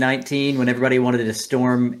 2018, 2019 when everybody wanted to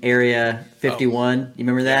storm Area 51? You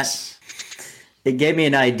remember that? Yes. It gave me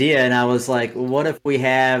an idea, and I was like, what if we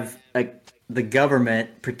have the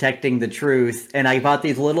government protecting the truth? And I bought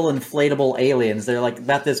these little inflatable aliens. They're like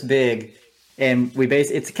about this big, and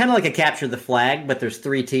it's kind of like a capture the flag, but there's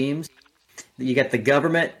 3 teams. You got the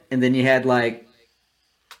government, and then you had like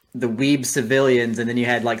the weeb civilians, and then you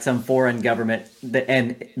had like some foreign government,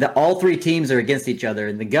 all 3 teams are against each other,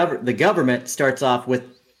 and the government starts off with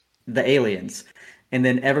the aliens, and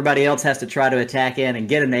then everybody else has to try to attack in and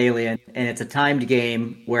get an alien, and it's a timed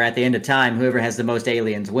game where at the end of time, whoever has the most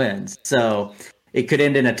aliens wins. So it could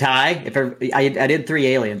end in a tie. I did 3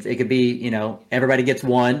 aliens. It could be, everybody gets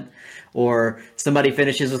 1, or somebody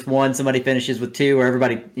finishes with 1, somebody finishes with 2, or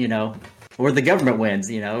everybody, or the government wins,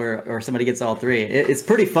 or somebody gets all 3. It's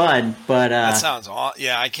pretty fun, but that sounds awesome.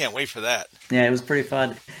 Yeah, I can't wait for that. Yeah, it was pretty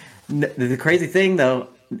fun. The crazy thing, though,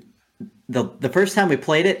 the first time we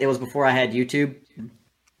played it, it was before I had YouTube,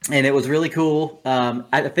 and it was really cool.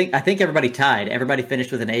 I think everybody tied. Everybody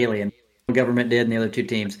finished with an alien. The government did, and the other 2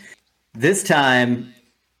 teams. This time,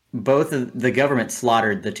 both of the government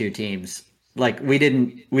slaughtered the 2 teams. Like we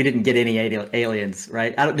didn't get any aliens,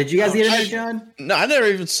 right? Did you guys get any, John? No, I never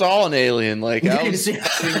even saw an alien. Like I was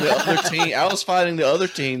fighting the other team. I was fighting the other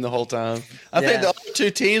team the whole time. I think the other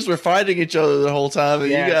 2 teams were fighting each other the whole time,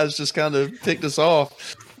 and you guys just kind of picked us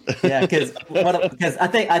off. Yeah, because I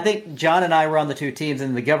think John and I were on the 2 teams,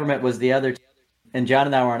 and the government was the other team, and John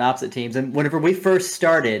and I were on opposite teams. And whenever we first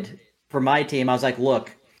started for my team, I was like,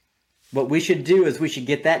 look, what we should do is we should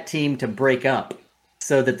get that team to break up,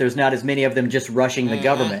 so that there's not as many of them just rushing the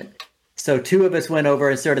government. So 2 of us went over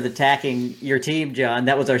and started attacking your team, John.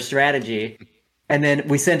 That was our strategy. And then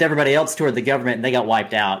we sent everybody else toward the government, and they got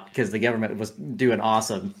wiped out because the government was doing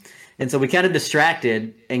awesome. And so we kind of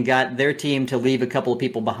distracted and got their team to leave a couple of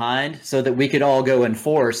people behind so that we could all go in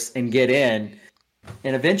force and get in.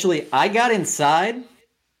 And eventually I got inside.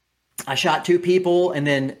 I shot 2 people, and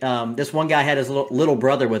then this one guy had his little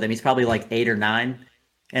brother with him. He's probably like 8 or 9.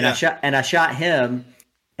 And I shot him,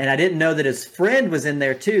 and I didn't know that his friend was in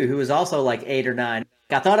there too, who was also like 8 or 9.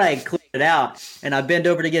 I thought I had cleared it out, and I bend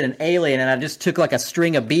over to get an alien, and I just took like a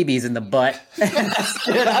string of BBs in the butt, and I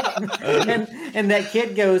stood up, and that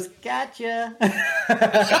kid goes, "Gotcha!"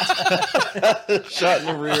 Shot in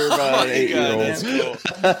the rear by an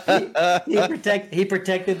 8-year-old. He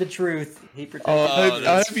protected the truth.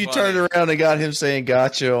 I hope you turned around and got him saying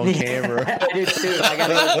 "gotcha" on camera. I did too. I got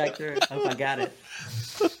to go back through it. I hope I got it.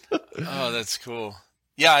 Oh, that's cool.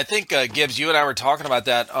 Yeah, I think, Gibbs, you and I were talking about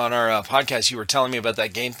that on our podcast. You were telling me about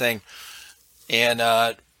that game thing. And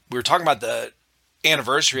we were talking about the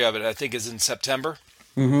anniversary of it, I think is in September.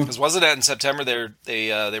 Because wasn't that in September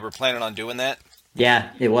they were planning on doing that?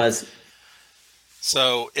 Yeah, it was.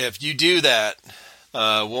 So if you do that,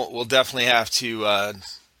 we'll definitely have to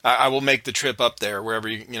I will make the trip up there, wherever,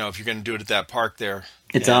 if you're going to do it at that park there.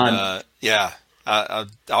 It's on. Yeah,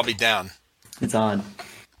 I'll be down. It's on.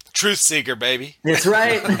 Truth seeker, baby. That's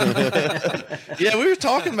right. Yeah, we were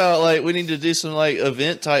talking about like we need to do some like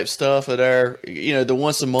event type stuff at our, the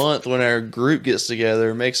once a month when our group gets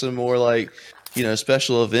together, make some more like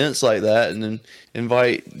special events like that, and then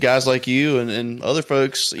invite guys like you and other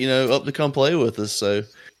folks, up to come play with us. So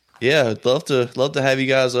yeah, I'd love to have you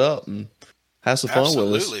guys up and have some fun with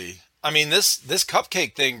us. Absolutely. I mean, this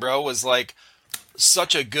cupcake thing, bro, was like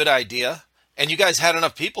such a good idea, and you guys had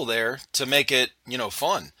enough people there to make it,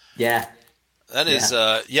 fun. Yeah. That is,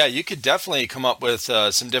 you could definitely come up with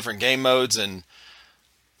some different game modes and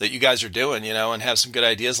that you guys are doing, and have some good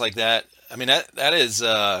ideas like that. I mean, that is,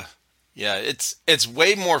 it's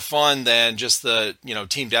way more fun than just the,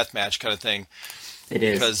 team deathmatch kind of thing. It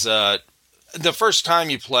is. Because the first time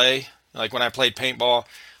you play, like when I played paintball,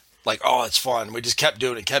 like, oh, it's fun. We just kept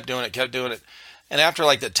doing it. And after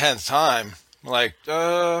like the 10th time, we're like,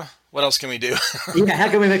 what else can we do? Yeah, how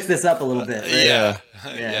can we mix this up a little bit? Right?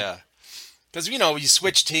 Yeah. Because, you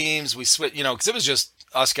switch teams, because it was just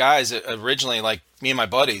us guys originally, like me and my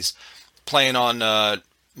buddies, playing on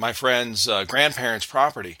my friend's grandparents'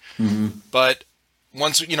 property. Mm-hmm. But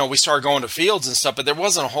once, we started going to fields and stuff, but there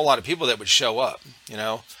wasn't a whole lot of people that would show up,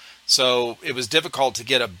 So it was difficult to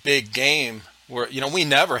get a big game where, we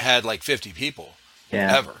never had like 50 people.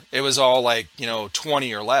 Yeah. Ever. It was all like,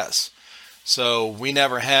 20 or less. So we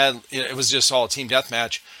never had, it was just all team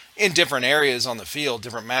deathmatch in different areas on the field,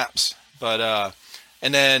 different maps. But,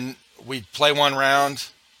 and then we'd play one round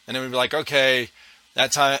and then we'd be like, okay,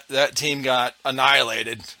 that team got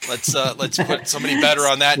annihilated. Let's put somebody better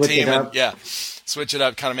on that team and switch it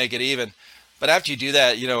up, kind of make it even. But after you do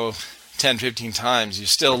that, 10, 15 times, you're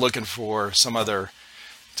still looking for some other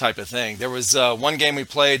type of thing. There was one game we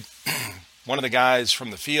played, one of the guys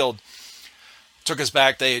from the field took us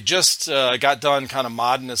back. They had just got done kind of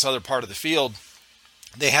modding this other part of the field.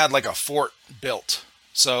 They had like a fort built.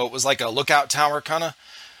 So it was like a lookout tower kind of.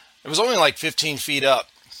 It was only like 15 feet up.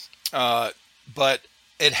 But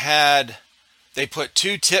they put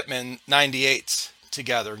two Tippmann 98s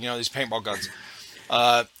together, these paintball guns.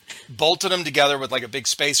 Bolted them together with like a big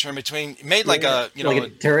spacer in between. Made like a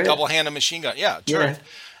double-handed machine gun. Yeah, turret.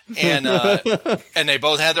 Yeah. And they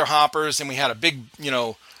both had their hoppers, and we had a big,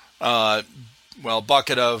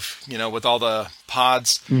 bucket of, with all the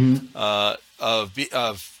pods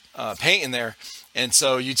of paint in there. And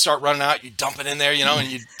so you'd start running out, you'd dump it in there,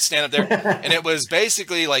 and you'd stand up there. And it was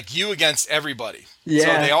basically like you against everybody.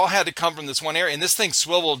 Yeah. So they all had to come from this one area. And this thing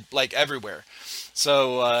swiveled like everywhere.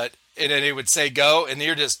 So, and then it would say go, and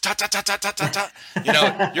you're just ta.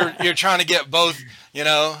 You're trying to get both,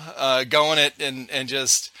 going it and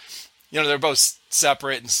just, they're both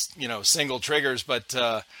separate and, single triggers, but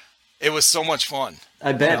it was so much fun.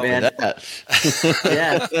 I bet, man.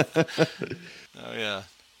 Yeah. Oh yeah.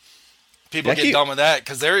 People get done with that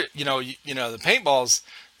because they're, the paintballs,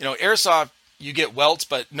 airsoft, you get welts,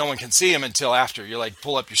 but no one can see them until after. You like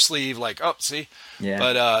pull up your sleeve, like, oh, see. Yeah.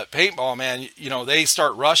 But paintball, man, they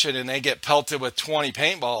start rushing and they get pelted with 20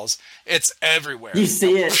 paintballs. It's everywhere. You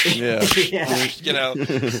see it. Yeah.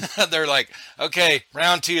 They're like, okay,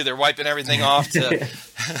 round 2. They're wiping everything off.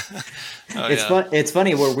 It's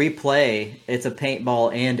funny where we play. It's a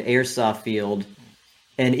paintball and airsoft field.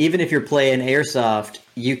 And even if you're playing airsoft,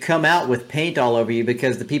 you come out with paint all over you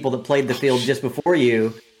because the people that played the field just before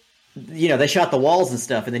you, they shot the walls and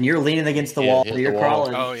stuff, and then you're leaning against the wall, or you're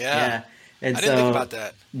crawling. Oh, yeah. And I didn't think about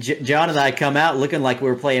that. John and I come out looking like we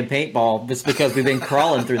were playing paintball just because we've been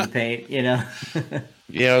crawling through the paint, Yeah,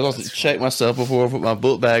 I was going to check myself before I put my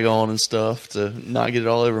book bag on and stuff to not get it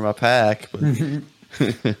all over my pack. But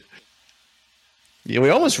yeah, we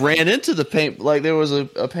almost ran into the paint. Like there was a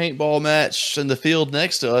paintball match in the field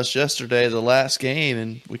next to us yesterday, the last game,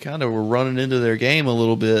 and we kind of were running into their game a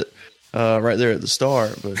little bit right there at the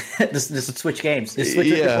start. But just switch games. Just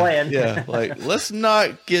switch what you're playing. Yeah, like let's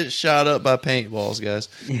not get shot up by paintballs, guys.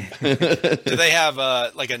 Do they have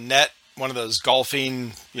like a net? One of those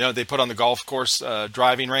golfing, they put on the golf course,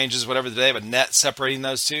 driving ranges, whatever. Do they have a net separating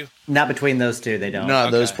those two? Not between those two, they don't.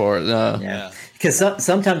 Not those parts, no. Yeah, because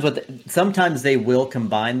sometimes they will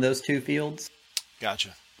combine those two fields.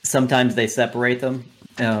 Gotcha. Sometimes they separate them,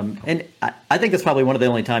 and I think that's probably one of the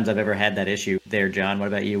only times I've ever had that issue there, John. What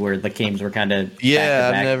about you, where the teams were kind of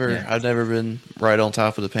I've never been right on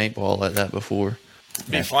top of the paintball like that before.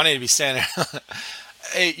 It'd be funny to be standing.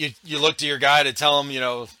 Hey, you look to your guy to tell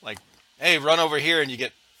him, like, hey, run over here, and you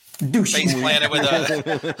get face planted with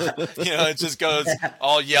a, it just goes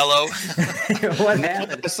all yellow. What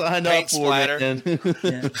happened? I signed up for it.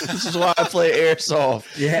 This is why I play airsoft.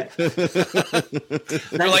 Yeah.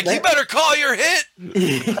 They're like, you better call your hit.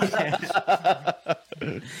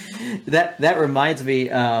 That reminds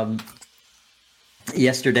me.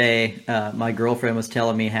 Yesterday, my girlfriend was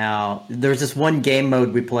telling me how there was this one game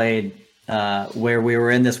mode we played. where we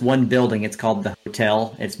were in this one building. It's called the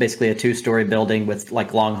Hotel. It's basically a 2-story building with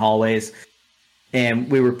like long hallways. And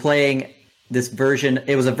we were playing this version.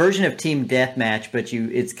 It was a version of Team Deathmatch, but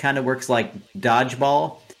it's kind of works like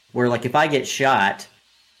dodgeball, where like if I get shot,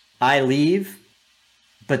 I leave,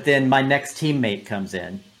 but then my next teammate comes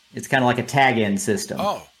in. It's kind of like a tag-in system.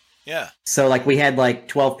 Oh, yeah. So like we had like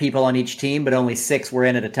 12 people on each team, but only 6 were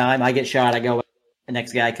in at a time. I get shot, I go, the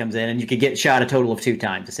next guy comes in, and you could get shot a total of 2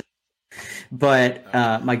 times. But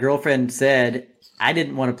my girlfriend said I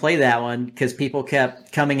didn't want to play that one because people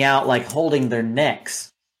kept coming out like holding their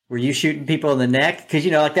necks. Were you shooting people in the neck? Because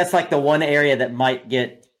like that's like the one area that might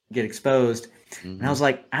get exposed. Mm-hmm. And I was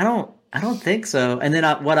like, I don't think so. And then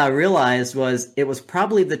what I realized was it was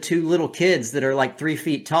probably the 2 little kids that are like 3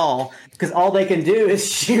 feet tall, because all they can do is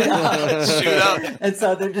shoot up. Shoot up. And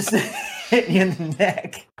so they're just hitting you in the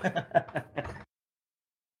neck.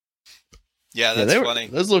 Yeah, that's funny.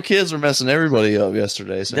 Those little kids were messing everybody up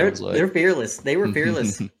yesterday. They're fearless. They were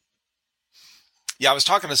fearless. Yeah, I was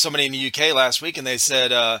talking to somebody in the UK last week, and they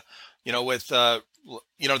said, with they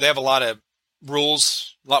have a lot of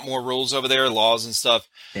rules, a lot more rules over there, laws and stuff.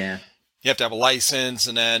 Yeah. You have to have a license,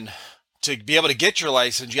 and then to be able to get your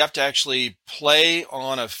license, you have to actually play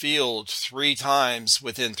on a field 3 times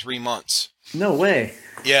within 3 months. No way.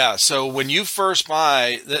 Yeah, so when you first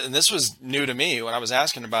buy, and this was new to me when I was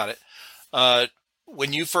asking about it,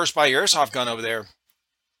 when you first buy your airsoft gun over there,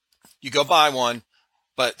 you go buy one,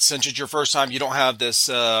 but since it's your first time, you don't have this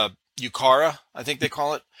UCARA, I think they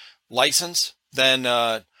call it, license, then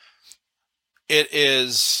it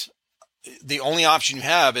is the only option you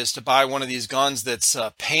have is to buy one of these guns that's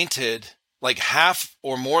painted, like half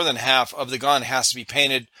or more than half of the gun has to be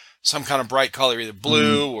painted some kind of bright color, either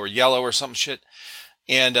blue or yellow or some shit.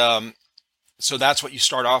 And so that's what you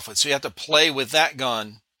start off with. So you have to play with that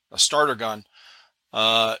gun, a starter gun,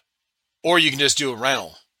 or you can just do a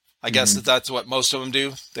rental. I guess that's what most of them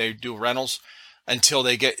do. They do rentals until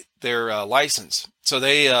they get their license. So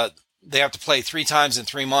they have to play 3 times in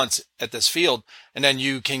 3 months at this field, and then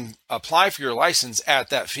you can apply for your license at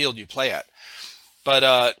that field you play at.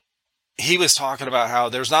 But he was talking about how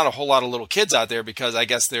there's not a whole lot of little kids out there because I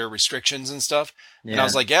guess there are restrictions and stuff. Yeah. And I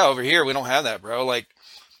was like, yeah, over here we don't have that, bro. Like,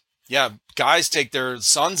 yeah, guys take their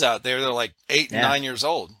sons out there. They're like 8 and 9 years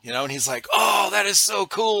old, and he's like, "Oh, that is so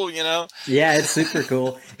cool," Yeah, it's super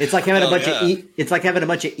cool. It's like having a bunch of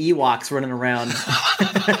Ewoks running around.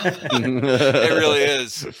 It really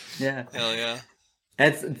is. Yeah, hell yeah.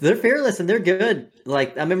 They're fearless and they're good.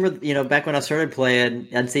 Like I remember, back when I started playing,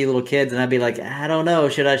 I'd see little kids and I'd be like, I don't know,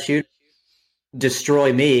 should I shoot?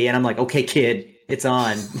 Destroy me? And I'm like, okay, kid, it's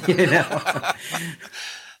on.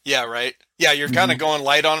 Yeah, right. Yeah, you're kind of going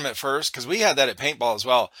light on them at first, because we had that at paintball as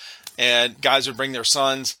well. And guys would bring their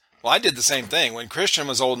sons. Well, I did the same thing. When Christian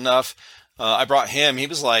was old enough, I brought him. He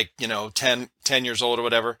was like, 10 years old or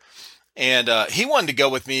whatever. And he wanted to go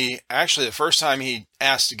with me. Actually, the first time he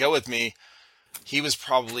asked to go with me, he was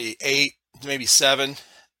probably 8, maybe 7.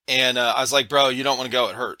 And I was like, bro, you don't want to go.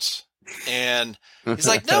 It hurts. And he's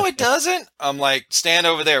like, no, it doesn't. I'm like, stand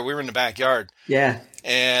over there. We were in the backyard. Yeah.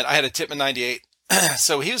 And I had a Tippmann 98.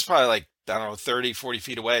 So he was probably like, I don't know, 30, 40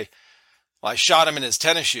 feet away. Well, I shot him in his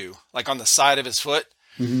tennis shoe, like on the side of his foot.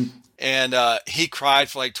 Mm-hmm. And he cried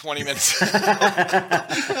for like 20 minutes. He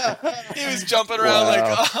was jumping around like,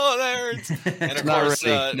 oh, that hurts. And of course,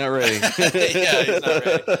 not ready. Yeah, he's not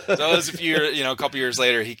ready. So it was a couple years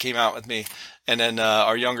later, he came out with me. And then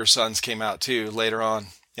our younger sons came out too later on.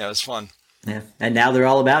 Yeah, it was fun. Yeah. And now they're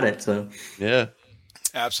all about it. So, yeah.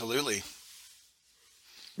 Absolutely.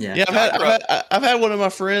 Yeah, I've had one of my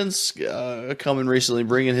friends come in recently,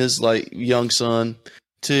 bringing his like young son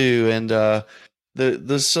too, and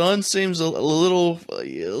the son seems a little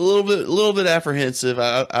bit apprehensive.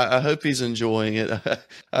 I hope he's enjoying it.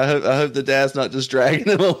 I hope the dad's not just dragging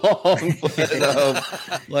him along.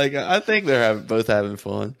 But, I think they're both having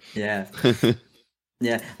fun. Yeah.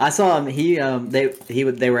 Yeah, I saw him.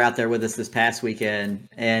 They were out there with us this past weekend,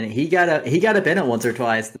 and he got up in it once or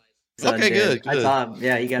twice. Okay, good. I saw him.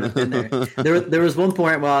 Yeah, he got up in there. There was one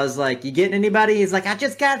point where I was like, "You getting anybody?" He's like, "I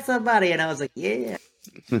just got somebody," and I was like, "Yeah."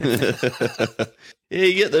 Yeah,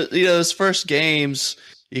 you get those first games,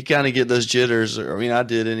 you kind of get those jitters. I mean, I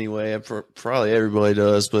did anyway. Probably everybody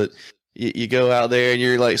does, but you go out there and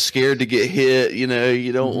you're like scared to get hit. You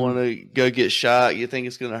don't want to go get shot. You think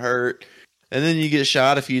it's going to hurt, and then you get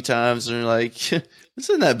shot a few times, and you're like, "This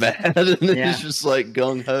isn't that bad." And then it's just like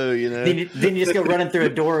gung ho, Then you just go running through a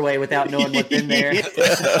doorway without knowing what's in there.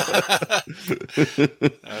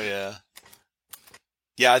 Oh yeah.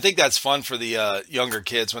 Yeah, I think that's fun for the younger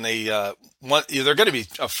kids when they're going to be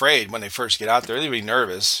afraid when they first get out there. They're going to be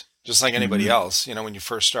nervous, just like anybody else, you know, when you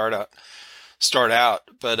first start out.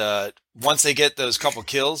 But once they get those couple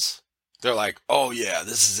kills, they're like, oh yeah,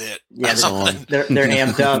 this is it. Yeah, they're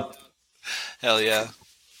amped up. Hell yeah.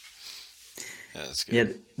 Yeah, that's good.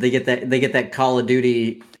 Yeah, they get that Call of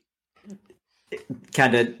Duty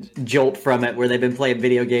kind of jolt from it, where they've been playing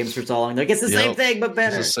video games for so long. Like, it's the same thing but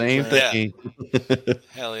better. It's the same thing.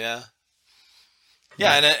 Hell yeah.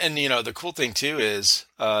 Yeah, and you know, the cool thing too is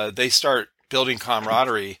they start building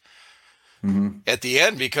camaraderie at the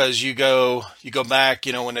end, because you go back,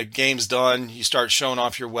 you know, when the game's done, you start showing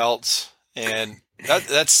off your welts, and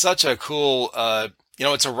that's such a cool you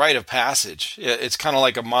know, it's a rite of passage. It's kind of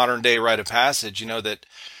like a modern day rite of passage, you know,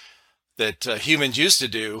 that humans used to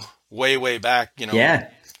do way back, you know,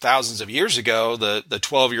 thousands of years ago. The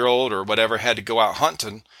 12-year-old or whatever had to go out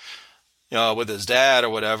hunting, you know, with his dad or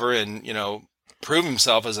whatever, and, you know, prove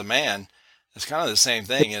himself as a man. It's kind of the same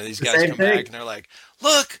thing. You know, these guys come back and they're like,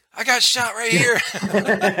 look, I got shot right here.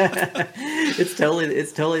 It's totally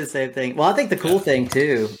the same thing. Well, I think the cool thing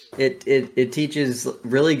too, it teaches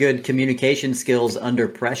really good communication skills under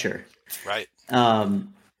pressure. Right.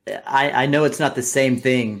 I know it's not the same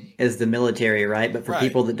thing as the military, right? But for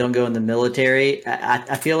people that don't go in the military,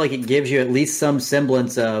 I feel like it gives you at least some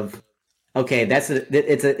semblance of, okay,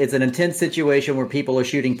 it's an intense situation where people are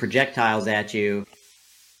shooting projectiles at you.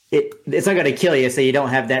 It's not going to kill you, so you don't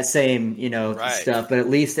have that same, you know, stuff. But at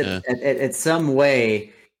least at some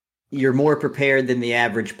way, you're more prepared than the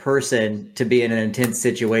average person to be in an intense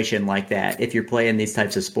situation like that if you're playing these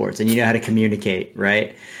types of sports, and you know how to communicate,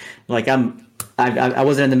 right? Like I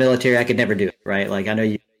wasn't in the military. I could never do it, right? Like, I know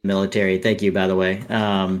you're in the military. Thank you, by the way.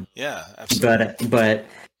 Yeah, absolutely. But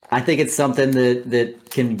I think it's something that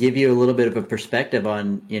can give you a little bit of a perspective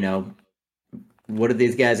on, you know, what do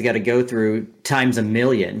these guys got to go through times a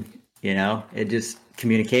million, you know? It just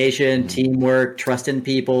communication, teamwork, trusting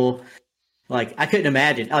people. Like, I couldn't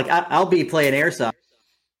imagine. Like, I'll be playing airsoft.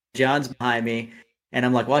 John's behind me, and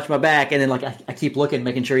I'm like, watch my back. And then, like, I keep looking,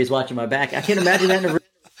 making sure he's watching my back. I can't imagine that in a room.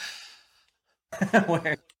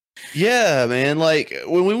 Yeah, man. Like,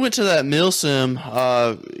 when we went to that mil sim,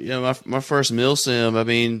 you know, my first mil sim, I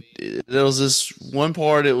mean, there was this one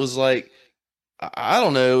part, it was like, I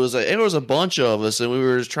don't know, it was a bunch of us, and we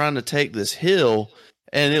were just trying to take this hill,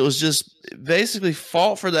 and it was just basically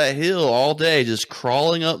fought for that hill all day, just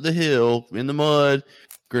crawling up the hill in the mud,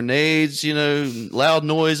 grenades, you know, loud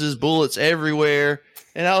noises, bullets everywhere.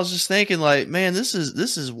 And I was just thinking, like, man, this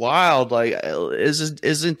is wild. Like,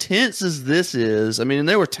 as intense as this is, I mean,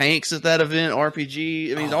 there were tanks at that event,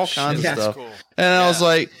 RPG, I mean, all kinds of stuff. Cool. And I was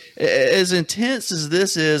like, as intense as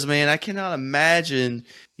this is, man, I cannot imagine,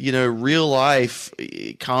 you know, real life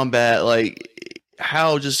combat, like,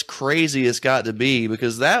 how just crazy it's got to be,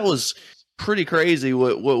 because that was pretty crazy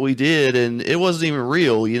what we did, and it wasn't even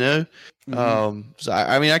real, you know. So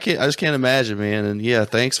I mean, I just can't imagine, man. And yeah,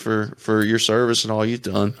 thanks for your service and all you've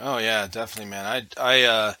done. Oh yeah, definitely, man.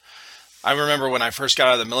 I remember when I first got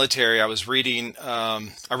out of the military, I was reading, I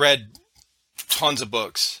read tons of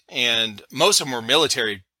books, and most of them were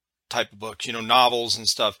military type of books, you know, novels and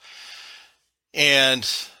stuff. And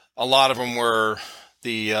a lot of them were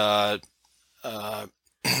the, you know,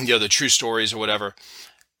 the true stories or whatever.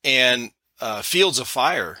 And Fields of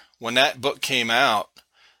Fire, when that book came out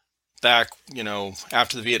back, you know,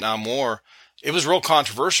 after the Vietnam War, it was real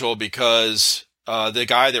controversial because the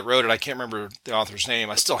guy that wrote it, I can't remember the author's name.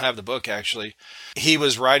 I still have the book, actually. He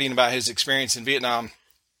was writing about his experience in Vietnam.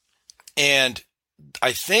 And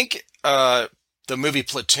I think the movie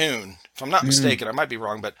Platoon, if I'm not mistaken, I might be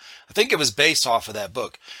wrong, but I think it was based off of that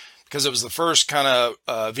book, because it was the first kind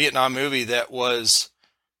of Vietnam movie that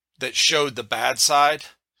showed the bad side,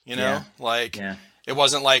 you know, It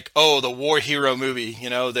wasn't like, oh, the war hero movie, you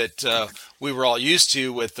know, that we were all used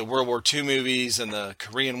to with the World War II movies and the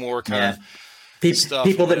Korean War kind of stuff.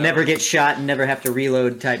 People that never get shot and never have to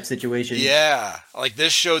reload type situation. Yeah. Like,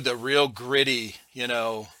 this showed the real gritty, you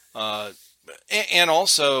know, and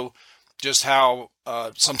also just how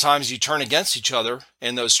sometimes you turn against each other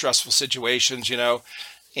in those stressful situations, you know,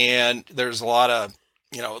 and there's a lot of,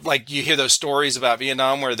 you know, like, you hear those stories about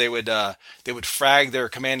Vietnam where they would frag their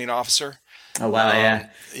commanding officer. Oh, wow, yeah.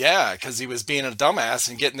 Yeah, because he was being a dumbass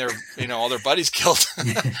and getting their, you know, all their buddies killed.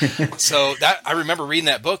 So that, I remember reading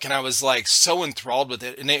that book, and I was like so enthralled with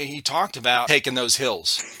it. And he talked about taking those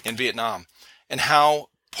hills in Vietnam and how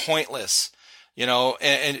pointless, you know,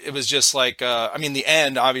 and it was just like, I mean, the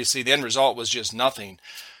end result was just nothing,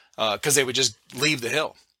 because they would just leave the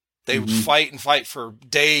hill. They would fight and fight for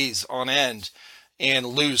days on end, and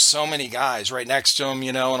lose so many guys right next to him,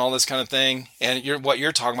 you know, and all this kind of thing. And what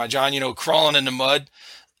you're talking about, John, you know, crawling in the mud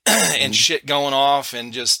and shit going off,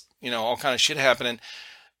 and just, all kind of shit happening.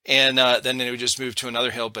 And then they would just move to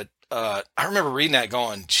another hill. But I remember reading that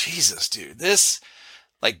going, Jesus, dude, this,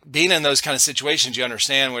 like being in those kind of situations, you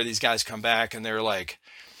understand where these guys come back and they're like,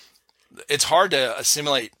 it's hard to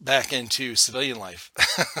assimilate back into civilian life.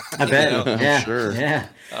 I bet. Yeah. Sure. Yeah.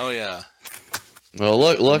 Oh yeah. Well,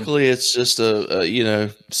 luckily it's just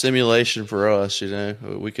a simulation for us.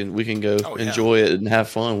 We can go enjoy it and have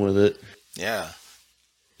fun with it. Yeah.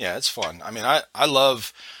 Yeah, it's fun. I mean, I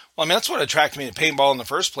love. Well, I mean, that's what attracted me to paintball in the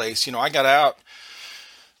first place. I got out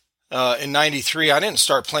in '93. I didn't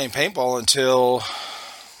start playing paintball until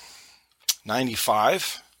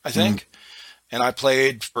 '95, I think, and I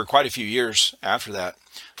played for quite a few years after that.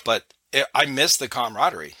 But I missed the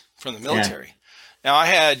camaraderie from the military. Yeah. Now I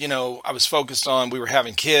had, I was focused on, we were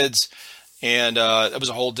having kids, and it was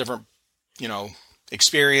a whole different,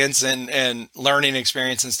 experience and learning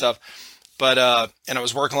experience and stuff. But, and I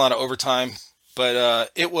was working a lot of overtime, but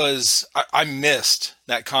I missed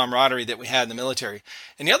that camaraderie that we had in the military.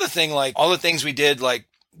 And the other thing, like all the things we did, like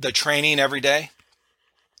the training every day,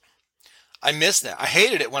 I missed that. I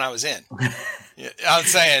hated it when I was in. I'm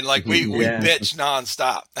saying, like we bitch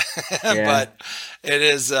nonstop, but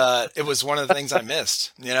it was one of the things I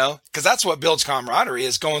missed, because that's what builds camaraderie,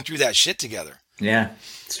 is going through that shit together. Yeah,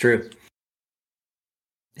 it's true.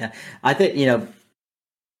 Yeah, I think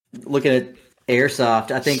looking at airsoft,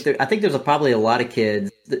 I think there's probably a lot of kids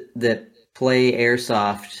that play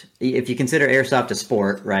airsoft. If you consider airsoft a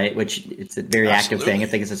sport, right? Which it's a very active thing. I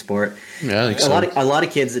think it's a sport. Yeah, I think a lot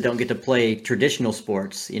of kids that don't get to play traditional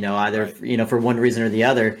sports, either for one reason or the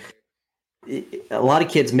other. A lot of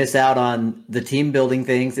kids miss out on the team building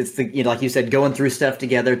things. It's like you said, going through stuff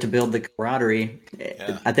together to build the camaraderie.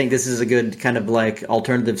 Yeah. I think this is a good kind of like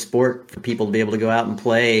alternative sport for people to be able to go out and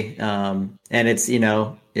play. And it's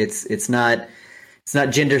it's not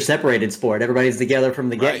gender separated sport. Everybody's together from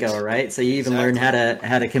the get-go, right? So you even learn how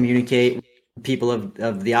to communicate with people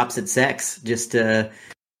of the opposite sex. Just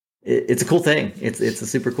it's a cool thing. It's a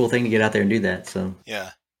super cool thing to get out there and do that. So yeah,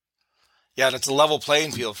 and it's a level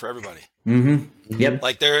playing field for everybody. Mm-hmm. Yep.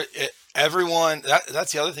 Like everyone.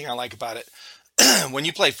 That's the other thing I like about it. When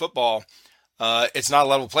you play football, it's not a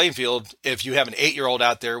level playing field if you have an 8-year-old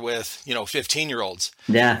out there with 15-year-olds.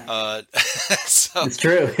 Yeah. So, it's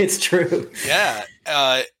true. Yeah.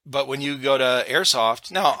 But when you go to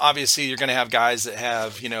airsoft, now obviously you're going to have guys that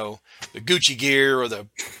have the Gucci gear or the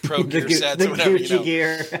pro gear sets or whatever. Gucci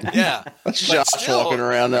gear. Yeah. That's Josh walking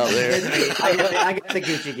around out there. I got the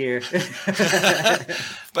Gucci gear.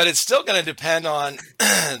 But it's still going to depend on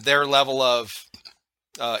their level of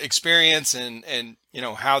experience and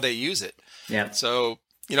how they use it. Yeah. So,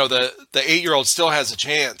 the 8-year-old still has a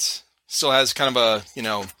chance, still has kind of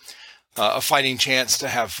a fighting chance to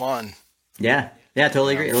have fun. Yeah. Yeah,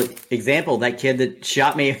 totally agree. Example, that kid that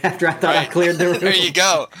shot me after I thought I cleared the room. There you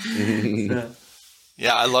go. So.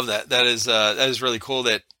 Yeah, I love that. That is really cool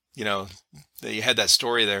that you had that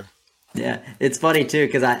story there. Yeah, it's funny too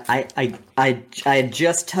because I had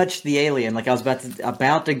just touched the alien, like I was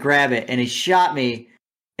about to grab it, and he shot me,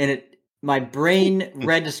 and my brain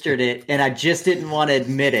registered it, and I just didn't want to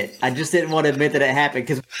admit it. I just didn't want to admit that it happened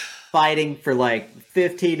because fighting for like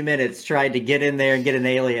 15 minutes tried to get in there and get an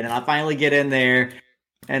alien, and I finally get in there,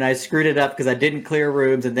 and I screwed it up because I didn't clear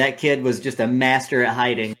rooms, and that kid was just a master at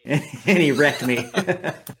hiding, and he wrecked me.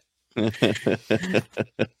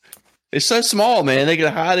 It's so small, man. They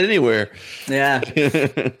can hide anywhere. Yeah.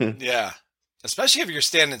 Yeah. Especially if you're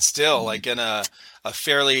standing still, like in a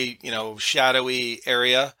fairly, shadowy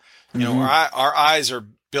area. Our eyes are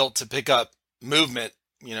built to pick up movement,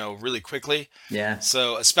 really quickly. Yeah.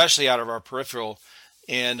 So especially out of our peripheral.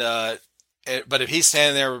 And, but if he's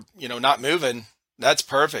standing there, not moving, that's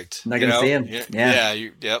perfect. Not going to see him. Yeah.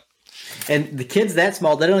 Yep. And the kids that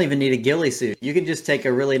small, they don't even need a ghillie suit. You can just take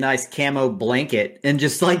a really nice camo blanket and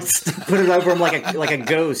just like put it over them like a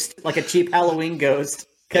ghost, like a cheap Halloween ghost.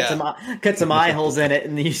 Cut some eye holes in it,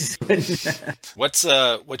 and you just What's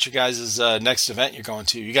your guys' next event you're going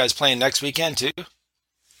to? You guys playing next weekend too?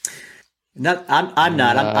 No, I'm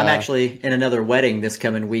not. I'm actually in another wedding this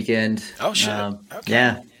coming weekend. Oh shit!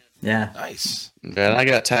 Okay. Yeah. Nice. Man, I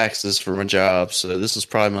got taxes for my job, so this is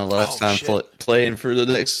probably my last time playing for the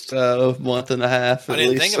next month and a half. I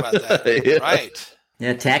didn't think about that. Yeah. Right.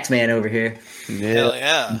 Yeah, tax man over here. Yeah. Hell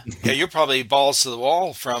yeah. Yeah, you're probably balls to the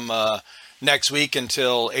wall from next week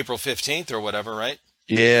until April 15th or whatever, right?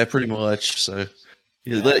 Yeah, pretty much. So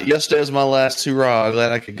yesterday was my last hurrah. I'm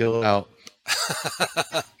glad I could go out.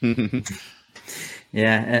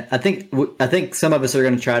 Yeah, I think some of us are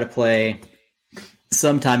going to try to play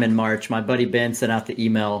sometime in March. My buddy Ben sent out the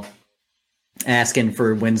email asking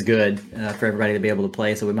for when's good for everybody to be able to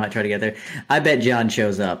play. So we might try to get there. I bet John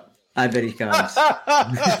shows up. I bet he comes.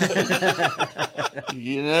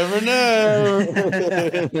 You never know.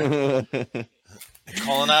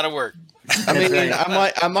 Calling out of work. I mean, right.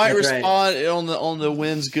 I might That's respond on the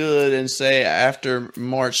wins good and say after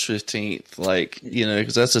March 15th, like,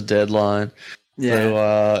 because that's a deadline.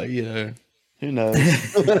 Yeah. So, who knows?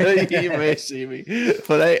 You may see me,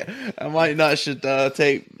 but I might not should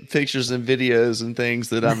take pictures and videos and things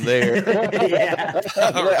that I'm there. Yeah.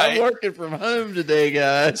 Right. I'm working from home today,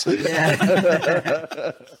 guys.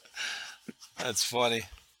 Yeah. That's funny.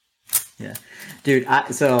 Yeah, dude.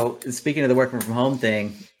 So speaking of the working from home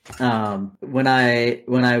thing, when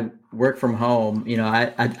I work from home,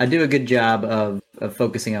 I do a good job of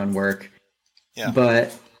focusing on work. Yeah.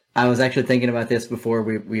 But I was actually thinking about this before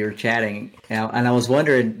we were chatting, and I was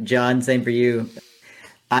wondering, John, same for you.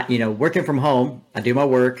 Working from home, I do my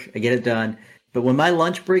work, I get it done. But when my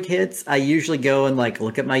lunch break hits, I usually go and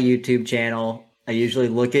look at my YouTube channel. I usually I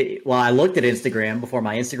looked at Instagram before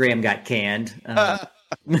my Instagram got canned.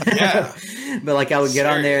 Yeah. But I would get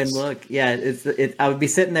on there and Serious. look. Yeah, I would be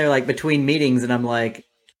sitting there between meetings, and I'm like,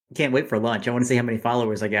 can't wait for lunch. I want to see how many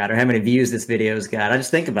followers I got or how many views this video's got. I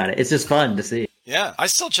just think about it. It's just fun to see. Yeah. I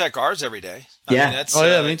still check ours every day. Yeah. That's,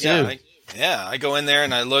 me too. I go in there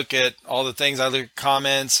and I look at all the things. I look at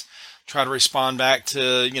comments, try to respond back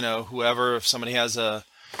to, whoever, if somebody has so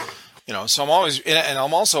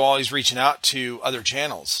I'm also always reaching out to other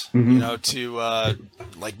channels, to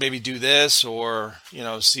maybe do this or,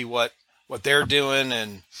 see what they're doing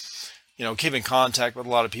and, keep in contact with a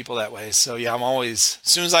lot of people that way. So yeah, I'm always,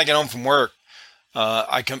 as soon as I get home from work,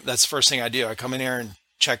 that's the first thing I do. I come in here and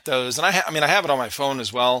check those. And I have it on my phone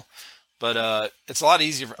as well, but it's a lot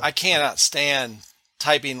easier. I cannot stand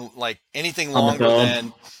typing anything longer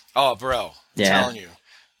than, oh bro, I'm telling you.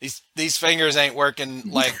 These fingers ain't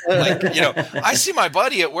working I see my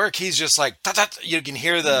buddy at work. He's just you can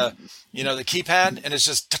hear the the keypad and it's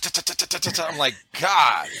just I'm like,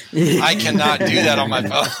 God, I cannot do that on my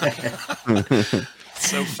phone.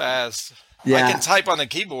 So fast. Yeah. I can type on the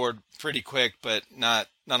keyboard pretty quick, but not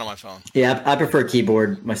on my phone. Yeah, I prefer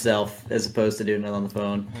keyboard myself as opposed to doing it on the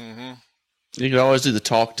phone. Mm-hmm. You can always do the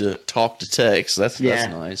talk to text. That's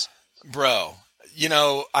nice, bro.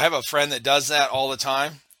 I have a friend that does that all the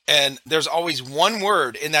time. And there's always one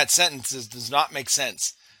word in that sentence that does not make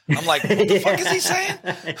sense. I'm like, what the fuck is he saying?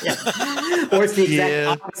 Yeah. Or it's the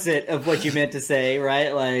exact opposite of what you meant to say,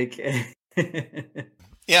 right?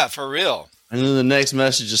 Yeah, for real. And then the next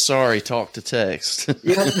message is sorry, talk to text.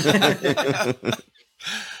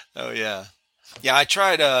 Oh, yeah. Yeah, I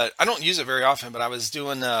tried. I don't use it very often, but I was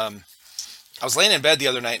doing, I was laying in bed the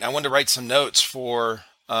other night and I wanted to write some notes for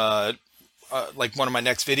one of my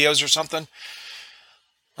next videos or something.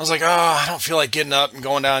 I was like, oh, I don't feel like getting up and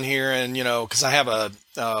going down here and, because I have a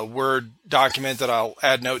Word document that I'll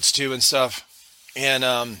add notes to and stuff. And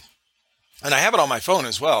I have it on my phone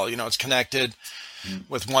as well. It's connected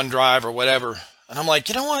with OneDrive or whatever. And I'm like,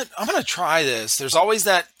 you know what? I'm going to try this. There's always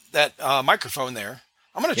that microphone there.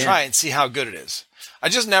 I'm going to try it and see how good it is. I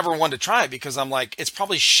just never wanted to try it because I'm like, it's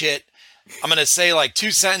probably shit. I'm going to say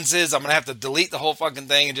 2 sentences. I'm going to have to delete the whole fucking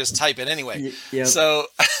thing and just type it anyway. Yep. So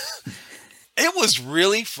it was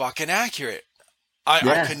really fucking accurate.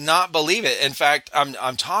 I could not believe it. In fact,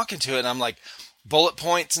 I'm talking to it and I'm like bullet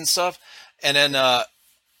points and stuff. And then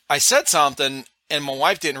I said something and my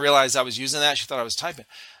wife didn't realize I was using that. She thought I was typing.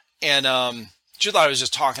 And she thought I was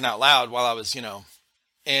just talking out loud while I was,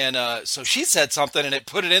 And so she said something and it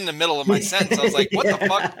put it in the middle of my sentence. I was like, what the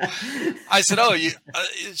fuck? I said, oh,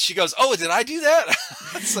 she goes, oh, did I do that?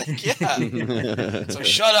 It's like, yeah. So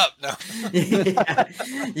shut up. No.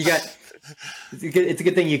 Yeah. It's a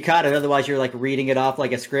good thing you caught it. Otherwise, you're reading it off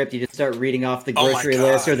like a script. You just start reading off the grocery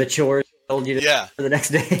list or the chores told you to for the next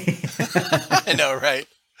day. I know, right?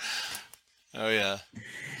 Oh, yeah.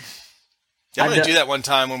 I'm going to do that one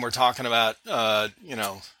time when we're talking about,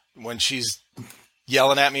 when she's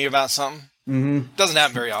yelling at me about something. Mm-hmm. Doesn't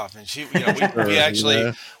happen very often. We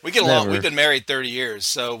actually we get along. We've been married 30 years,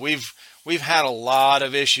 so we've had a lot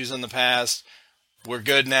of issues in the past. We're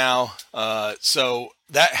good now, so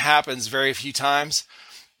that happens very few times.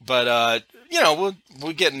 But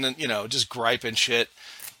we'll get in, just griping shit.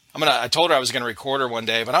 I told her I was going to record her one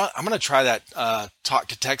day, but I'm going to try that talk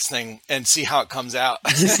to text thing and see how it comes out.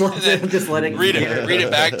 Just let it read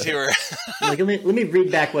it back to her. Let me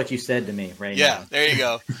read back what you said to me right now. Yeah, there you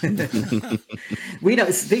go.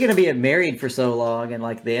 Speaking of being married for so long and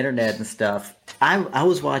the internet and stuff, I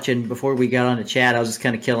was watching before we got on the chat. I was just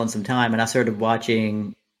kind of killing some time, and I started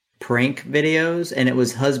watching prank videos, and it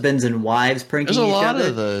was husbands and wives pranking There's a each lot other.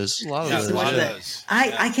 of those. A lot of Yeah, those. a lot of yeah. those.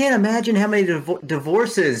 I can't imagine how many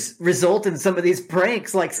divorces result in some of these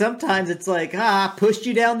pranks. Like sometimes it's like, pushed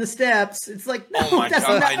you down the steps. It's like, no, Oh my that's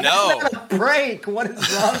God, not, I know. that's not a prank. What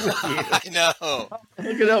is wrong with you? I know.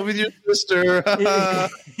 Look it up with your sister.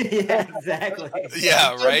 Yeah, exactly.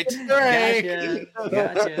 Yeah, right.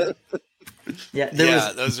 Gotcha. Yeah,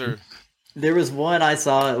 there was one I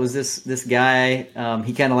saw. It was this guy.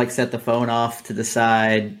 He kind of like set the phone off to the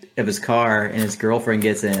side of his car, and his girlfriend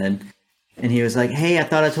gets in, and he was like, "Hey, I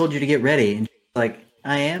thought I told you to get ready." And she's like,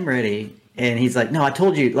 "I am ready." And he's like, "No, I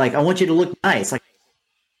told you. Like, I want you to look nice." Like,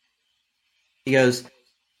 he goes,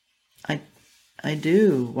 I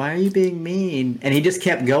do. Why are you being mean?" And he just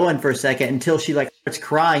kept going for a second until she like starts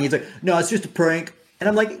crying. He's like, "No, it's just a prank." And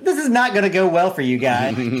I'm like, "This is not going to go well for you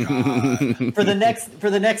guys." For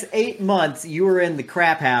the next 8 months, you are in the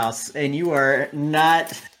crap house, and you are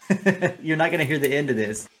not. You're not going to hear the end of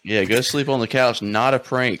this. Yeah, go sleep on the couch. Not a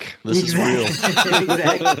prank. This is real.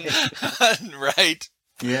 Exactly. Right.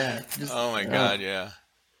 Yeah. Oh my God. Yeah.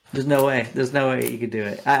 There's no way. There's no way you could do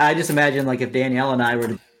it. I just imagine like if Danielle and I were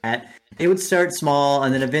to do that, it would start small,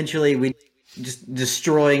 and then eventually we just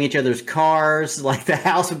destroying each other's cars. Like the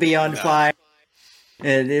house would be on fire.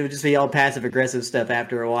 And it would just be all passive aggressive stuff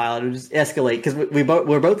after a while. It would just escalate because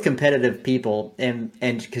we're both competitive people, and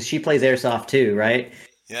because she plays airsoft too, right?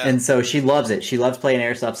 Yeah. And so she loves it. She loves playing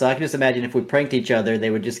airsoft. So I can just imagine if we pranked each other, they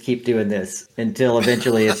would just keep doing this until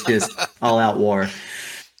eventually it's just all out war.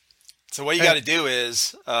 So what you got to do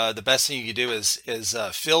is the best thing you can do is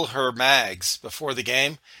fill her mags before the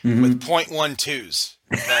game with .12s.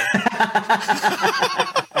 Okay?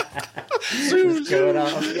 It's going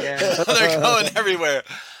off. Yeah. They're going everywhere.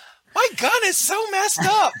 My gun is so messed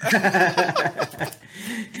up.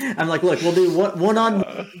 I'm like, look, we'll do one on.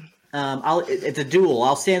 It's a duel.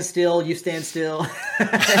 I'll stand still. You stand still.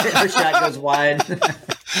 Her shot goes wide.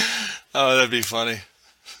 Oh, that'd be funny.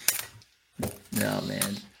 No,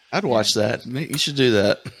 man. I'd watch that. You should do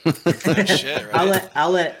that. Oh, shit, right?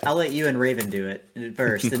 I'll let you and Raven do it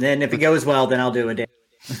first, and then if it goes well, then I'll do it.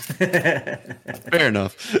 Fair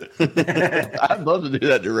enough. I'd love to do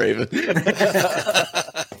that to Raven.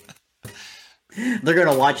 They're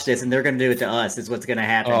gonna watch this and they're gonna do it to us. Is what's gonna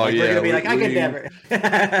happen. Oh, Like, yeah, we're gonna be like, I could never.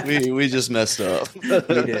 we just messed up. We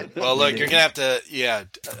did. Well, look, you're gonna have to,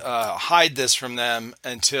 hide this from them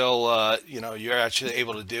until you're actually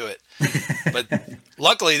able to do it. But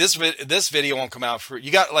luckily, this video won't come out for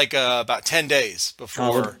you. Got like about 10 days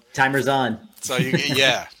before. Oh, timer's on. So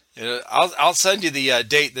I'll send you the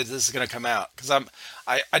date that this is gonna come out because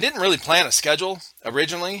I didn't really plan a schedule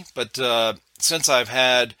originally, but since I've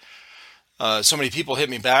had so many people hit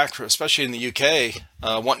me back, especially in the UK,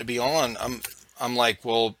 wanting to be on, I'm like,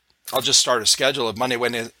 well, I'll just start a schedule of Monday,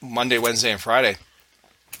 Wednesday, and Friday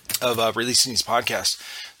of releasing these podcasts.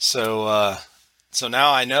 So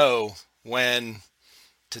now I know when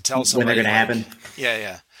to tell somebody When they're going to happen.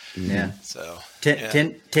 Yeah. Yeah. So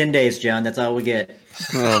 10 days, John. That's all we get.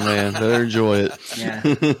 Oh man, better enjoy it. Yeah.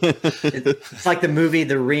 It's like the movie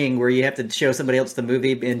The Ring, where you have to show somebody else the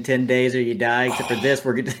movie in 10 days or you die. Except for this,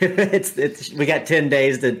 we're it's we got 10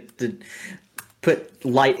 days to put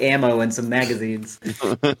light ammo in some magazines.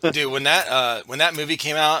 Dude, when that movie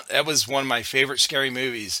came out, that was one of my favorite scary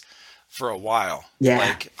movies for a while. Yeah.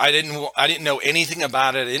 Like I didn't know anything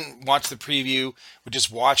about it. I didn't watch the preview. We just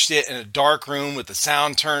watched it in a dark room with the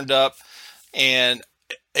sound turned up, and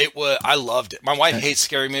I loved it. My wife hates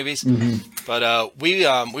scary movies, but we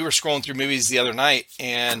were scrolling through movies the other night,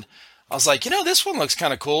 and I was like, this one looks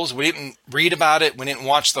kind of cool. So we didn't read about it. We didn't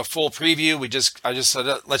watch the full preview. I just said,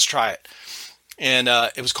 let's try it. And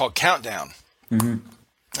it was called Countdown. Mm-hmm.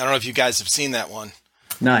 I don't know if you guys have seen that one.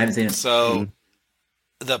 No, I haven't seen it. So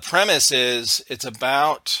the premise is it's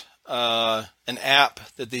about an app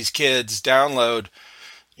that these kids download,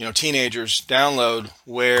 teenagers download,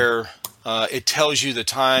 where it tells you the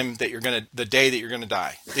time that the day that you're gonna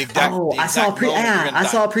die. I saw a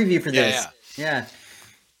preview for this. Yeah.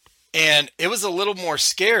 And it was a little more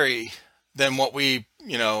scary than what we,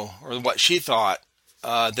 or what she thought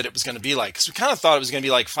that it was going to be like. Because we kind of thought it was going to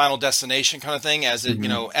be like Final Destination kind of thing as it,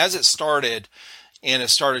 as it started, and it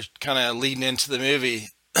started kind of leading into the movie.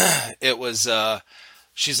 It was,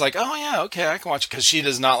 she's like, oh yeah, okay, I can watch it, because she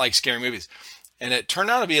does not like scary movies. And it turned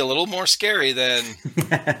out to be a little more scary than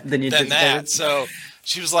than that. So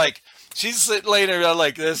she was like, she's laying around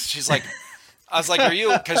like this. She's like, I was like, are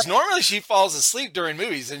you? Because normally she falls asleep during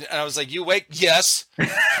movies. And I was like, you awake? Yes.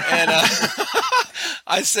 And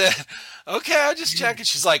I said, okay, I'll just check. And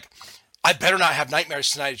she's like, I better not have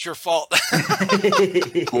nightmares tonight. It's your fault.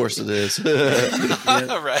 Of course it is.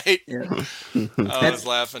 Right? Yeah. I was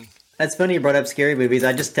laughing. That's funny you brought up scary movies.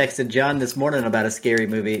 I just texted John this morning about a scary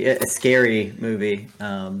movie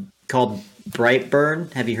called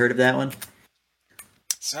Brightburn. Have you heard of that one?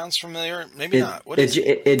 Sounds familiar. Maybe not. What is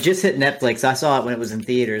it just hit Netflix. I saw it when it was in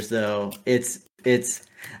theaters, though. It's.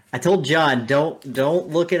 I told John, don't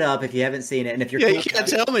look it up if you haven't seen it, and if you're you can't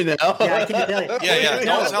tell me now. Yeah, I can tell you. Yeah.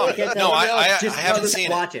 Don't tell me. No, I haven't seen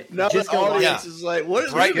it. Watch it. Now Just the go watch audience it. is like, what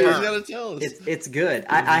is Brightburn. this guy's got to tell us? It's good.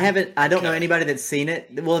 I don't know anybody that's seen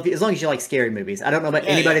it. Well, as long as you like scary movies, I don't know about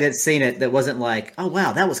anybody that's seen it that wasn't like, oh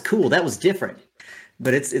wow, that was cool, that was different.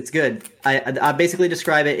 But it's good. I basically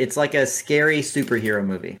describe it. It's like a scary superhero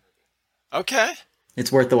movie. Okay.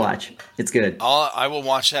 It's worth the watch. It's good. I will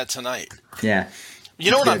watch that tonight. Yeah. You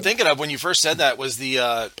know what I'm thinking of when you first said that was the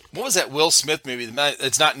what was that Will Smith movie?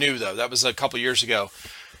 It's not new though. That was a couple years ago.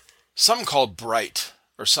 Something called Bright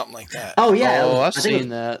or something like that. Oh yeah. I've seen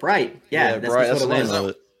that. Bright. Yeah, that's Bright. what That's it the name was. of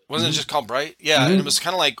it. Wasn't it just called Bright? Yeah, and it was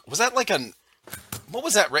kind of like, was that like what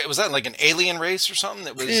was that? Was that like an alien race or something?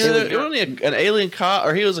 That was. Yeah, it was only an alien cop,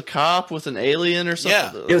 or he was a cop with an alien or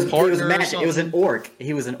something. Yeah. It was magic. It was an orc.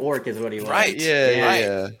 He was an orc, is what he was. Right.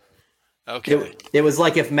 Yeah. Okay. It was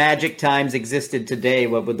like if magic times existed today,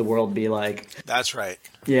 what would the world be like? That's right.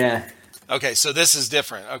 Yeah. Okay, so this is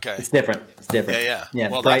different. Okay. It's different. Yeah.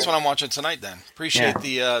 Well, Bright. that's what I'm watching tonight then. Appreciate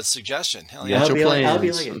the suggestion. Hell I yeah. hope your you like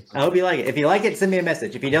plans. it. I hope you like it. If you like it, send me a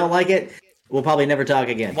message. If you don't like it, we'll probably never talk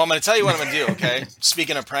again. Well, I'm going to tell you what I'm going to do, okay?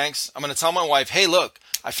 Speaking of pranks, I'm going to tell my wife, hey, look,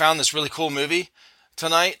 I found this really cool movie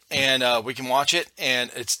tonight, and we can watch it,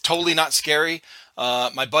 and it's totally not scary.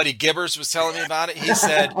 My buddy Gibbers was telling me about it.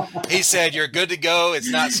 He said, you're good to go.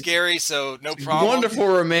 It's not scary, so no problem. Wonderful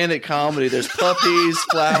romantic comedy. There's puppies,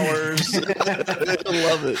 flowers. I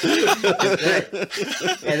love it.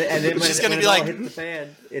 And then It's just when gonna it be all like, hits the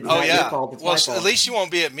fan, it's oh not your yeah. fault, it's Well, my fault. at least you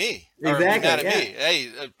won't be at me. Or be Exactly, mad at yeah. me. Hey,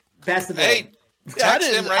 Pass the hey, ball.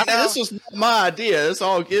 text him right now. This was not my idea. It's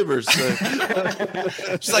all Gibbers.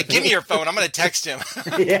 So. She's like, give me your phone. I'm going to text him.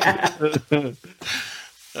 Yeah.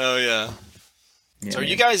 Oh yeah. So are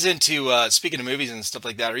you guys into, speaking of movies and stuff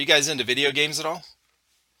like that, are you guys into video games at all?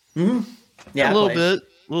 Yeah, A little bit.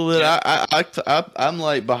 Yeah. I'm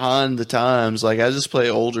like behind the times. Like I just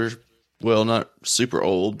play older. Well, not super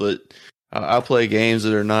old, but I play games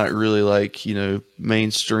that are not really like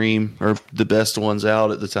mainstream or the best ones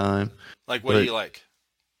out at the time. Like, what do you like?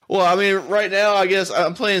 Well, I mean, right now, I guess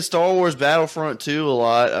I'm playing Star Wars Battlefront 2 a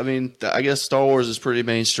lot. I mean, I guess Star Wars is pretty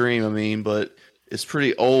mainstream. I mean, but it's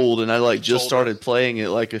pretty old, and I just started playing it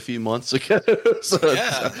like a few months ago. So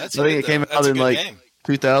Yeah, that's I think it came out in like game.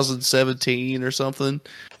 2017 or something.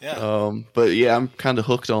 Yeah. But yeah, I'm kind of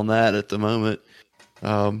hooked on that at the moment.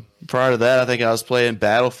 Prior to that, I think I was playing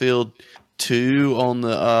Battlefield 2 on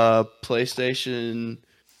the PlayStation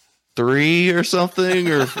 3 or something,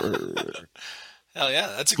 or Hell yeah,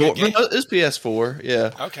 that's a good game. It's PS4,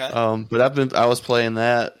 yeah. Okay. But I was playing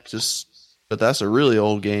that but that's a really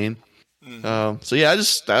old game. Mm-hmm. So yeah,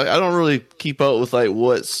 I don't really keep up with like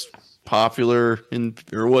what's popular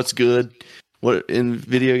or what's good in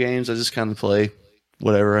video games. I just kind of play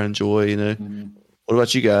whatever I enjoy. What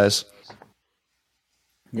about you guys?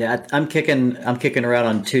 Yeah, I'm kicking around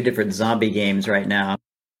on two different zombie games right now.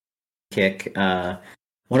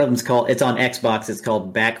 One of them's it's on Xbox. It's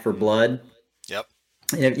called Back for Blood. Yep.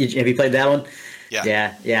 Have you played that one?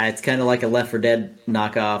 Yeah. Yeah. It's kind of like a Left 4 Dead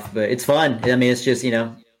knockoff, but it's fun. I mean, it's just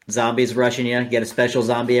zombies rushing you. You get a special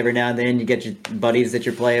zombie every now and then. You get your buddies that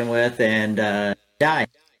you're playing with, and die.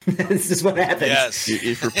 This is what happens. Yes. If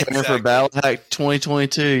you're preparing for Battlehack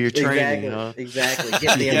 2022, you're training. Exactly.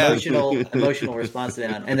 Get the emotional response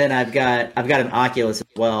down. And then I've got an Oculus as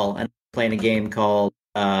well, and I'm playing a game called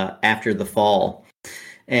After the Fall.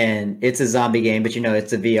 And it's a zombie game, but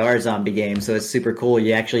it's a VR zombie game, so it's super cool.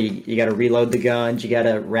 You got to reload the guns, you got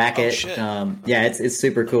to rack it. Shit. It's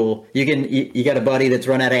super cool. You got a buddy that's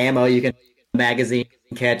run out of ammo, you can magazine,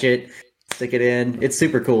 catch it, stick it in. It's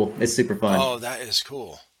super cool. It's super fun. Oh, that is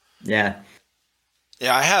cool. Yeah.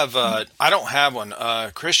 Yeah, I have. I don't have one.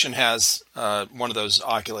 Christian has one of those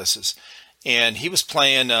Oculuses, and he was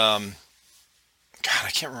playing. God, I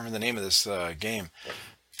can't remember the name of this game.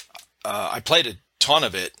 I played a ton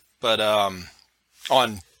of it, but on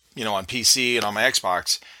PC and on my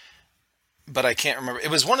Xbox. But I can't remember.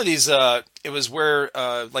 It was one of these. It was where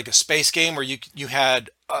like a space game where you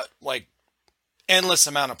had like endless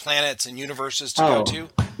amount of planets and universes to go to.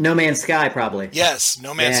 No Man's Sky, probably. Yes,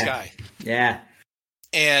 No Man's Sky. Yeah.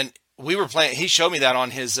 And we were playing. He showed me that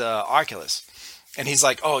on his Oculus, and he's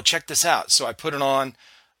like, "Oh, check this out." So I put it on.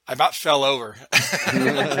 I about fell over.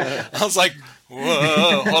 I was like,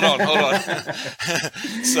 whoa, hold on.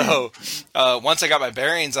 So once I got my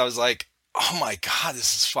bearings, I was like, oh my God,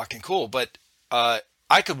 this is fucking cool. But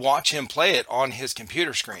I could watch him play it on his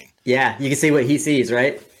computer screen. Yeah, you can see what he sees,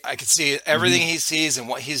 right? I could see everything he sees and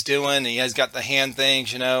what he's doing. And he has got the hand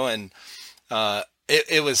things, and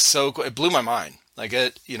it was so cool. It blew my mind. Like,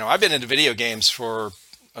 I've been into video games for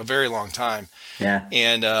a very long time. Yeah.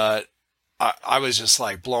 And I was just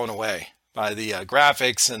like blown away by the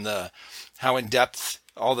graphics and how in depth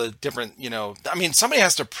all the different, somebody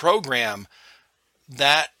has to program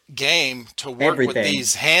that game to work with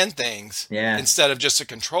these hand things instead of just a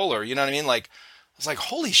controller. You know what I mean? Like, I was like,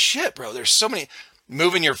 holy shit, bro. There's so many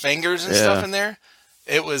moving your fingers and stuff in there.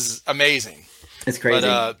 It was amazing. It's crazy.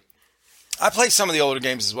 But I play some of the older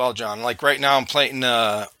games as well, John. Like right now I'm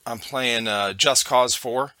playing Just Cause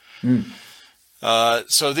 4.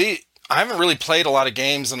 So I haven't really played a lot of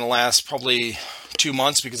games in the last probably 2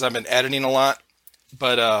 months because I've been editing a lot.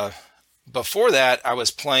 But before that, I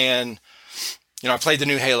was playing, I played the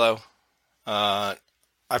new Halo. I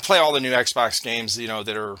play all the new Xbox games,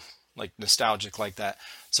 that are like nostalgic like that.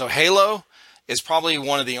 So Halo is probably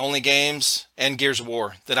one of the only games, and Gears of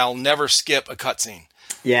War, that I'll never skip a cutscene.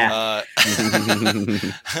 Yeah.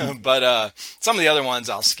 But some of the other ones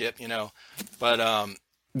I'll skip, But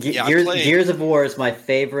Gears of War is my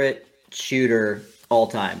favorite shooter all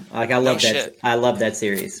time. Like I love that. Shit. I love that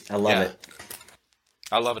series. I love it.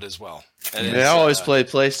 I love it as well. I always played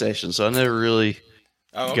PlayStation, so I never really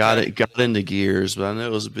got into Gears, but I know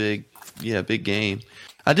it was a big game.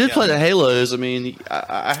 I did play the Halos. I mean,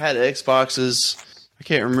 I had Xboxes. I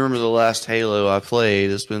can't remember the last Halo I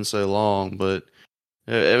played. It's been so long, but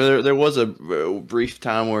there was a brief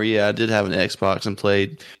time where I did have an Xbox and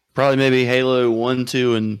played probably maybe Halo 1,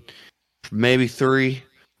 2, and maybe 3.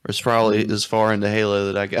 It's probably as far into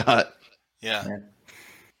Halo that I got. Yeah.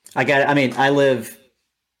 I live.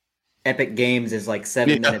 Epic Games is like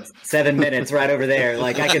 7 minutes. 7 minutes right over there.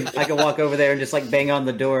 Like I can walk over there and just like bang on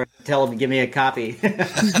the door, tell them to give me a copy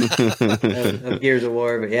of Gears of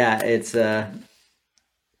War. But yeah, it's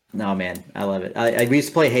no man, I love it. We used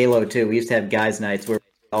to play Halo too. We used to have guys' nights where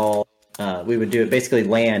we would do it basically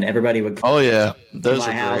LAN. Everybody would come to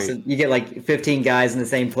my house, and you get like 15 guys in the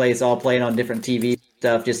same place, all playing on different TV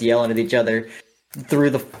stuff, just yelling at each other through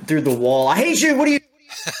the wall. I hate you. What do you?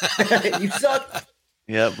 You suck.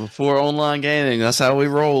 Yeah, before online gaming, that's how we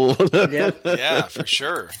roll. Yeah, for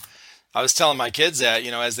sure. I was telling my kids that,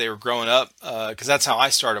 as they were growing up, because that's how I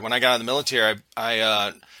started. When I got in the military,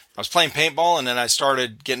 I was playing paintball, and then I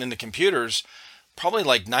started getting into computers. Probably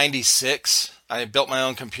like 96, I built my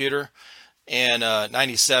own computer, and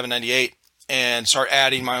 97, 98, and started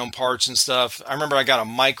adding my own parts and stuff. I remember I got a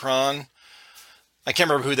Micron. I can't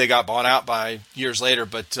remember who they got bought out by years later,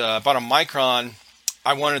 but I bought a Micron.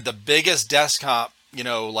 I wanted the biggest desktop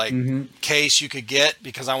case you could get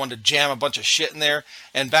because I wanted to jam a bunch of shit in there.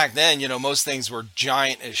 And back then, most things were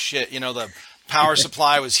giant as shit. The power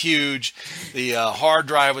supply was huge. The hard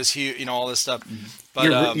drive was huge, all this stuff.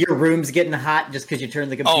 But your room's getting hot just because you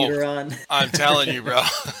turned the computer on. I'm telling you, bro.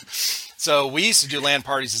 So we used to do LAN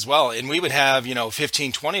parties as well. And we would have,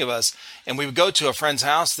 15, 20 of us. And we would go to a friend's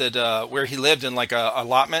house that where he lived in like a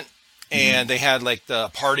allotment. And they had like the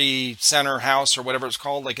party center house or whatever it's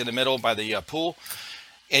called, like in the middle by the pool.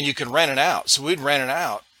 And you could rent it out. So we'd rent it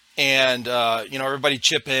out and, everybody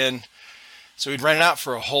chip in. So we'd rent it out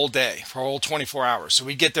for a whole day, for a whole 24 hours. So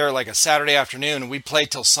we'd get there like a Saturday afternoon and we'd play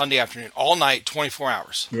till Sunday afternoon, all night, 24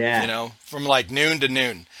 hours. Yeah. From like noon to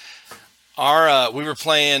noon. We were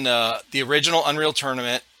playing the original Unreal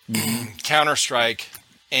Tournament, Counter-Strike,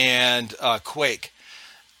 and Quake.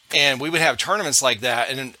 And we would have tournaments like that.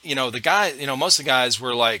 And, most of the guys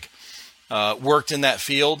were like, worked in that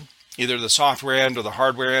field, either the software end or the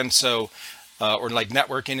hardware end. So, or like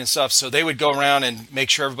networking and stuff. So they would go around and make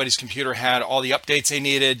sure everybody's computer had all the updates they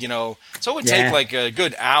needed, So it would take like a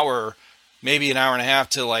good hour, maybe an hour and a half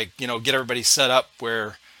to get everybody set up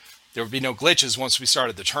where there would be no glitches once we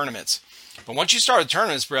started the tournaments. But once you start the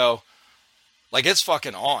tournaments, bro, like it's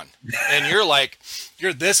fucking on. And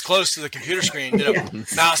you're this close to the computer screen,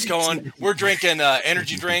 mouse going. We're drinking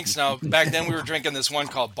energy drinks. Now, back then we were drinking this one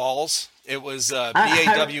called Balls. It was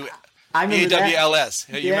BAWLS. You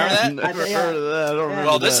remember that? I've never heard of that. I don't remember.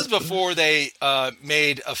 Well, this is before they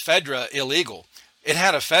made ephedra illegal. It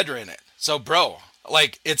had ephedra in it. So, bro,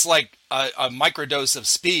 it's like a microdose of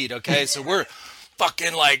speed, okay? So we're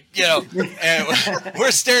fucking and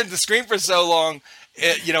we're staring at the screen for so long.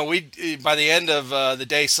 We by the end of the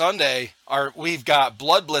day Sunday, we've got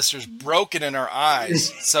blood blisters broken in our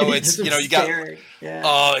eyes. So it's you got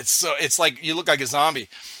it's like you look like a zombie.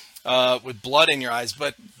 with blood in your eyes,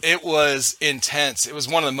 but it was intense. It was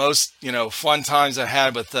one of the most, fun times I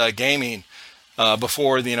had with gaming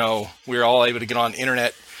before, we were all able to get on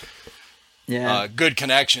internet, good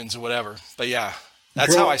connections or whatever. But yeah,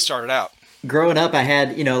 that's how I started out. Growing up, I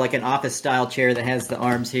had, like an office style chair that has the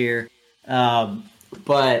arms here.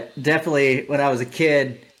 But definitely when I was a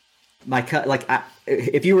kid,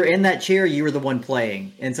 if you were in that chair, you were the one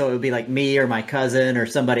playing. And so it would be like me or my cousin or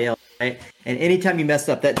somebody else, right? And anytime you messed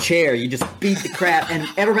up that chair, you just beat the crap. And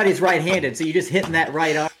everybody's right-handed, so you're just hitting that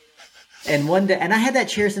right arm. And one day, and I had that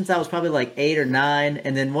chair since I was probably like 8 or 9.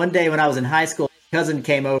 And then one day when I was in high school, my cousin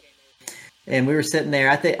came over. And we were sitting there.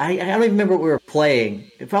 I don't even remember what we were playing.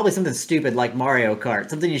 Probably something stupid like Mario Kart,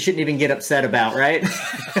 something you shouldn't even get upset about, right?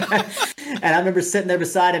 And I remember sitting there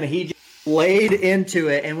beside him, and he just laid into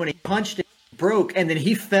it. And when he punched it, it broke, and then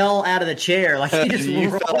he fell out of the chair. Like he just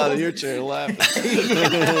fell out of your chair laughing.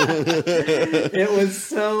 It was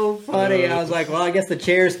so funny. I was like, well, I guess the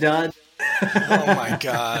chair's done. Oh my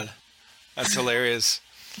God, that's hilarious.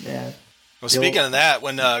 Yeah. Well, speaking of that,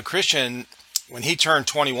 when Christian. When he turned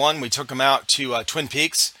 21, we took him out to Twin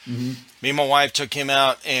Peaks. Mm-hmm. Me and my wife took him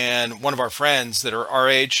out, and one of our friends that are our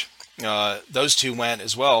age, those two went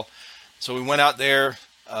as well. So we went out there,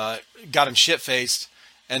 got him shit-faced,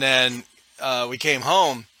 and then we came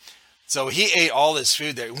home. So he ate all this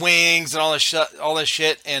food there, wings and all this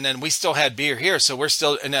shit, and then we still had beer here. So we're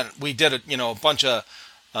still, and then we did a bunch of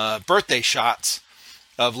birthday shots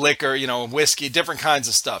of liquor, whiskey, different kinds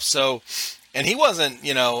of stuff. So. And he wasn't,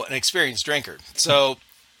 an experienced drinker. So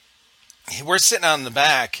we're sitting out in the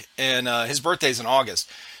back, and his birthday's in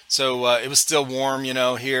August. So it was still warm,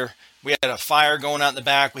 here. We had a fire going out in the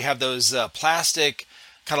back. We have those plastic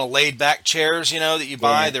kind of laid-back chairs, that you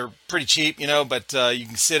buy. Yeah. They're pretty cheap, but you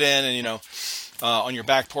can sit in and, on your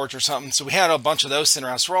back porch or something. So we had a bunch of those sitting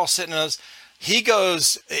around. So we're all sitting in those.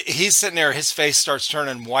 He's sitting there. His face starts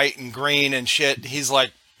turning white and green and shit. He's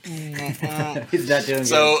like, he's not doing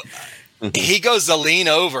so. Good. He goes to lean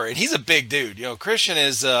over, and he's a big dude. Christian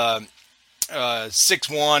is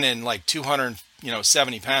 6'1" and like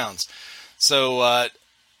 270 pounds. So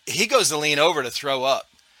he goes to lean over to throw up,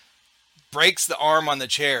 breaks the arm on the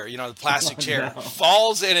chair, the plastic chair, no.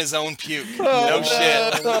 Falls in his own puke. Shit.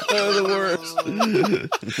 The worst.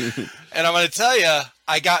 And I'm going to tell you,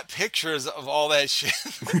 I got pictures of all that shit.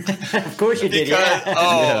 Of course you did,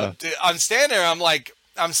 yeah. Dude, I'm standing there,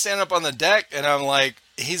 I'm standing up on the deck, and I'm like,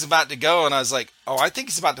 he's about to go, and I was like, I think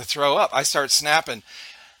he's about to throw up. I start snapping.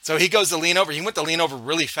 So he goes to lean over. He went to lean over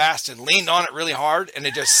really fast and leaned on it really hard, and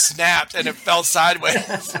it just snapped, and it fell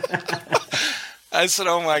sideways. I said,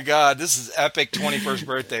 oh, my God, this is epic 21st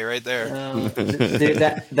birthday right there. Dude,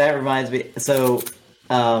 that reminds me. So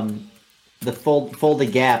the Fold the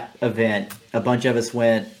Gap event, a bunch of us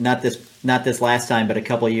went, not this last time, but a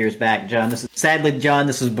couple of years back. John, sadly,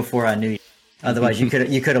 this was before I knew you. Otherwise, you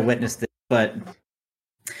could have witnessed it. But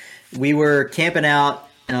we were camping out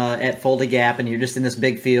at Fold the Gap, and you're just in this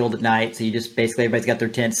big field at night. So you just basically everybody's got their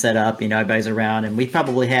tent set up. Everybody's around, and we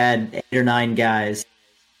probably had 8 or 9 guys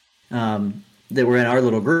that were in our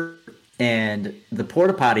little group. And the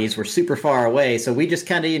porta potties were super far away, so we just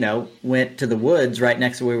kind of went to the woods right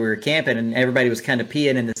next to where we were camping, and everybody was kind of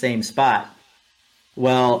peeing in the same spot.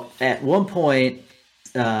 Well, at one point,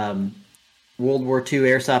 World War II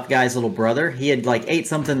airsoft guy's little brother, he had ate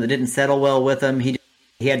something that didn't settle well with him. He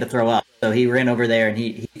had to throw up. So he ran over there and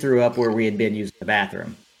he threw up where we had been using the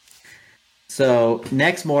bathroom. So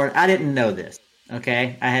next morning, I didn't know this.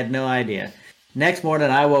 Okay. I had no idea. Next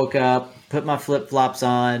morning I woke up, put my flip-flops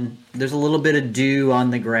on. There's a little bit of dew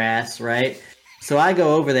on the grass, right? So I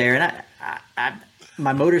go over there and I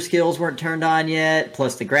my motor skills weren't turned on yet.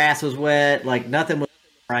 Plus the grass was wet. Nothing was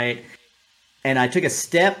right. And I took a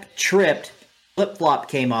step, tripped, flip-flop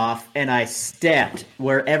came off, and I stepped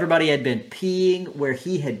where everybody had been peeing, where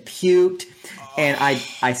he had puked, and I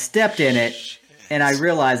stepped in it, and I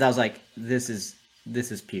realized, I was like, this is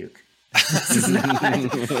puke. This is not.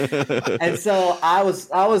 And so I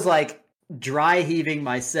was like dry heaving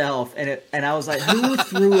myself, and I was like, who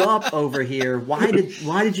threw up over here? Why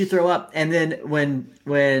did you throw up? And then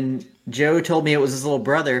when Joe told me it was his little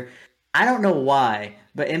brother, I don't know why,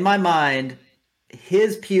 but in my mind,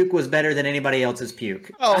 his puke was better than anybody else's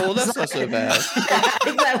puke. Oh, well, that's not so bad.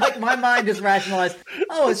 Exactly. My mind just rationalized,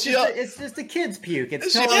 it's just a kid's puke.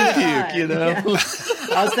 It's totally puke, Yeah.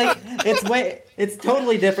 I was thinking, it's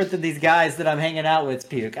totally different than these guys that I'm hanging out with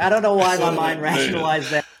puke. I don't know why my mind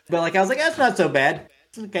rationalized that. But I was like, that's not so bad.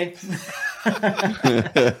 It's okay.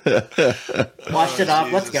 Washed it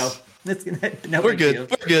off. Let's go. We're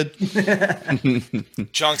good. We're good.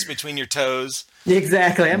 Chunks between your toes.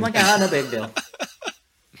 Exactly. I'm like, no big deal.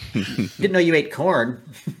 Didn't know you ate corn.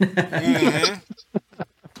 Mm-hmm.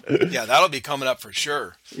 Yeah, that'll be coming up for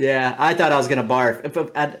sure. Yeah, I thought I was gonna barf.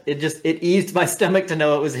 It eased my stomach to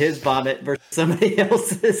know it was his vomit versus somebody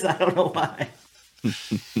else's. I don't know why.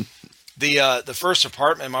 The first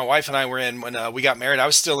apartment my wife and I were in when we got married, I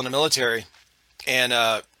was still in the military, and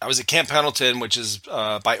I was at Camp Pendleton, which is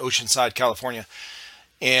by Oceanside, California,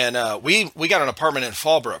 and we got an apartment in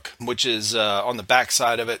Fallbrook, which is on the back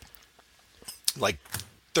side of it, like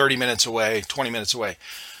 30 minutes away, 20 minutes away.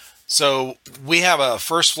 So we have a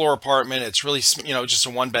first floor apartment. It's really, just a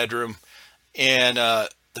one bedroom. And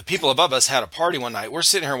the people above us had a party one night. We're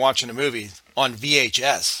sitting here watching a movie on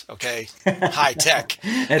VHS, okay? High tech.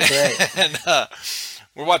 That's right. And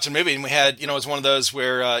we're watching a movie, and we had, it was one of those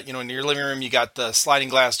where, in your living room, you got the sliding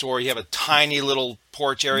glass door. You have a tiny little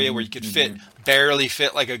porch area where you could barely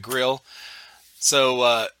fit like a grill.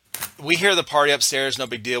 So we hear the party upstairs, no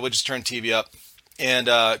big deal. We just turn TV up. And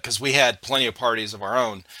because we had plenty of parties of our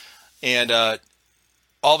own. And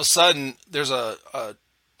all of a sudden, there's a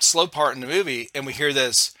slow part in the movie, and we hear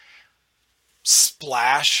this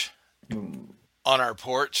splash on our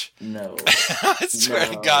porch. No. I swear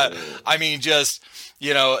to God. I mean, just,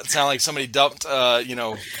 it sounded like somebody dumped,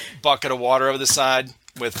 bucket of water over the side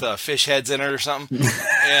with fish heads in it or something.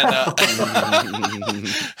 And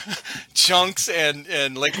chunks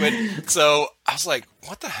and liquid. So I was like,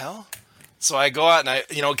 what the hell? So I go out and I,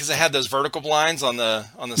 because I had those vertical blinds on the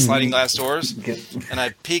sliding glass doors, and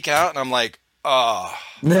I peek out and I'm like, oh,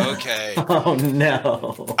 okay. Oh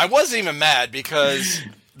no! I wasn't even mad because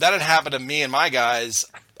that had happened to me and my guys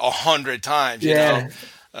 100 times,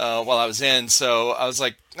 while I was in. So I was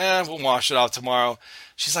like, we'll wash it off tomorrow.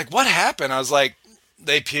 She's like, what happened? I was like,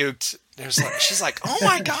 they puked. She's like, oh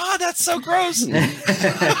my God, that's so gross.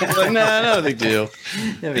 Like, no big deal.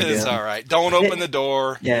 It's all right. Don't open the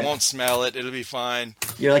door. You won't smell it. It'll be fine.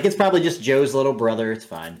 You're like, it's probably just Joe's little brother. It's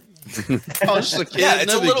fine. Oh, it's just a kid. Yeah,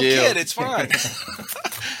 it's no a little deal. kid. It's fine.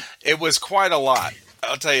 It was quite a lot.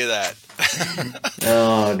 I'll tell you that.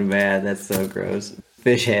 Oh man, that's so gross.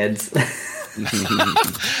 Fish heads.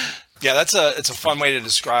 Yeah, it's a fun way to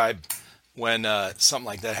describe when something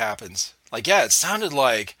like that happens. Like, yeah, it sounded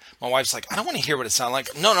like, my wife's like, I don't want to hear what it sounded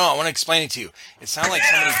like. No, I want to explain it to you. It sounded like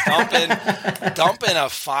somebody dumping a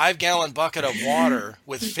 5-gallon bucket of water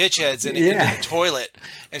with fish heads in it into the toilet.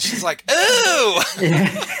 And she's like, ooh!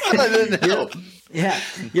 I didn't know. Yeah.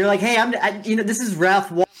 You're like, hey, this is Ralph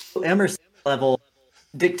Waldo Emerson level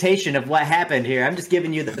dictation of what happened here. I'm just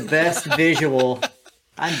giving you the best visual.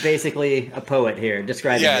 I'm basically a poet here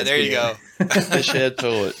describing Yeah, this there to you go. Fish head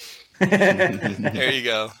poet. There you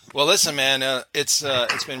go. Well, listen, man, it's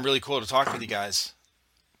been really cool to talk with you guys.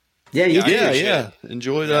 Yeah, you do. Yeah.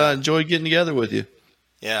 Enjoyed getting together with you.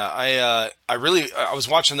 Yeah, I was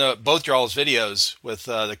watching both y'all's videos with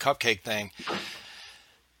the cupcake thing,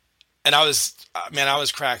 and I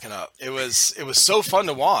was cracking up. It was so fun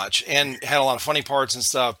to watch, and had a lot of funny parts and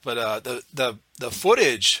stuff. But the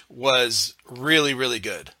footage was really, really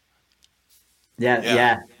good.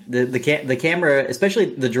 Yeah. The camera, especially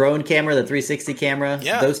the drone camera, the 360 camera,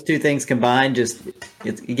 those two things combined,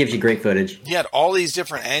 it gives you great footage. You had all these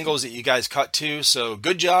different angles that you guys cut to, so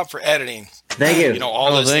good job for editing. Thank you.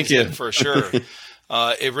 All those thank things you. for sure.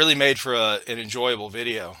 It really made for an enjoyable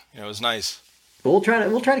video. It was nice. We'll try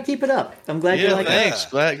to keep it up. I'm glad you like it. Thanks.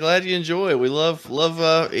 Glad you enjoy it. We love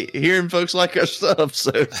hearing folks like our stuff.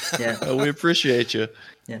 So we appreciate you.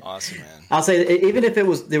 Yeah. Awesome, man. I'll say, even if there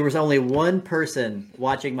was only one person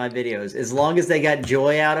watching my videos, as long as they got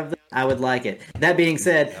joy out of them, I would like it. That being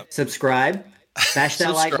said, subscribe, smash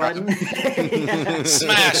that like button.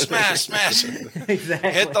 Smash.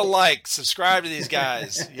 Exactly. Hit the like, subscribe to these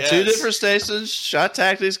guys. Yes. 2 different stations, Shot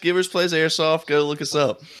Tactics, Givers Plays Airsoft. Go look us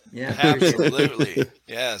up. Yeah, absolutely.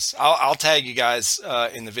 Yes. I'll tag you guys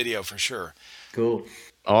in the video for sure. Cool.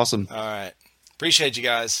 Awesome. All right. Appreciate you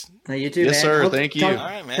guys. You too, yes, man. sir. Thank you. All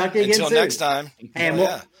right, man. Talk to you again Until soon. next time. Hey,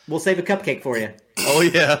 and we'll save a cupcake for you. Oh,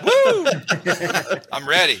 yeah. Woo! I'm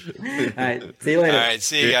ready. All right. See you later. All right.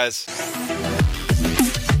 See you guys.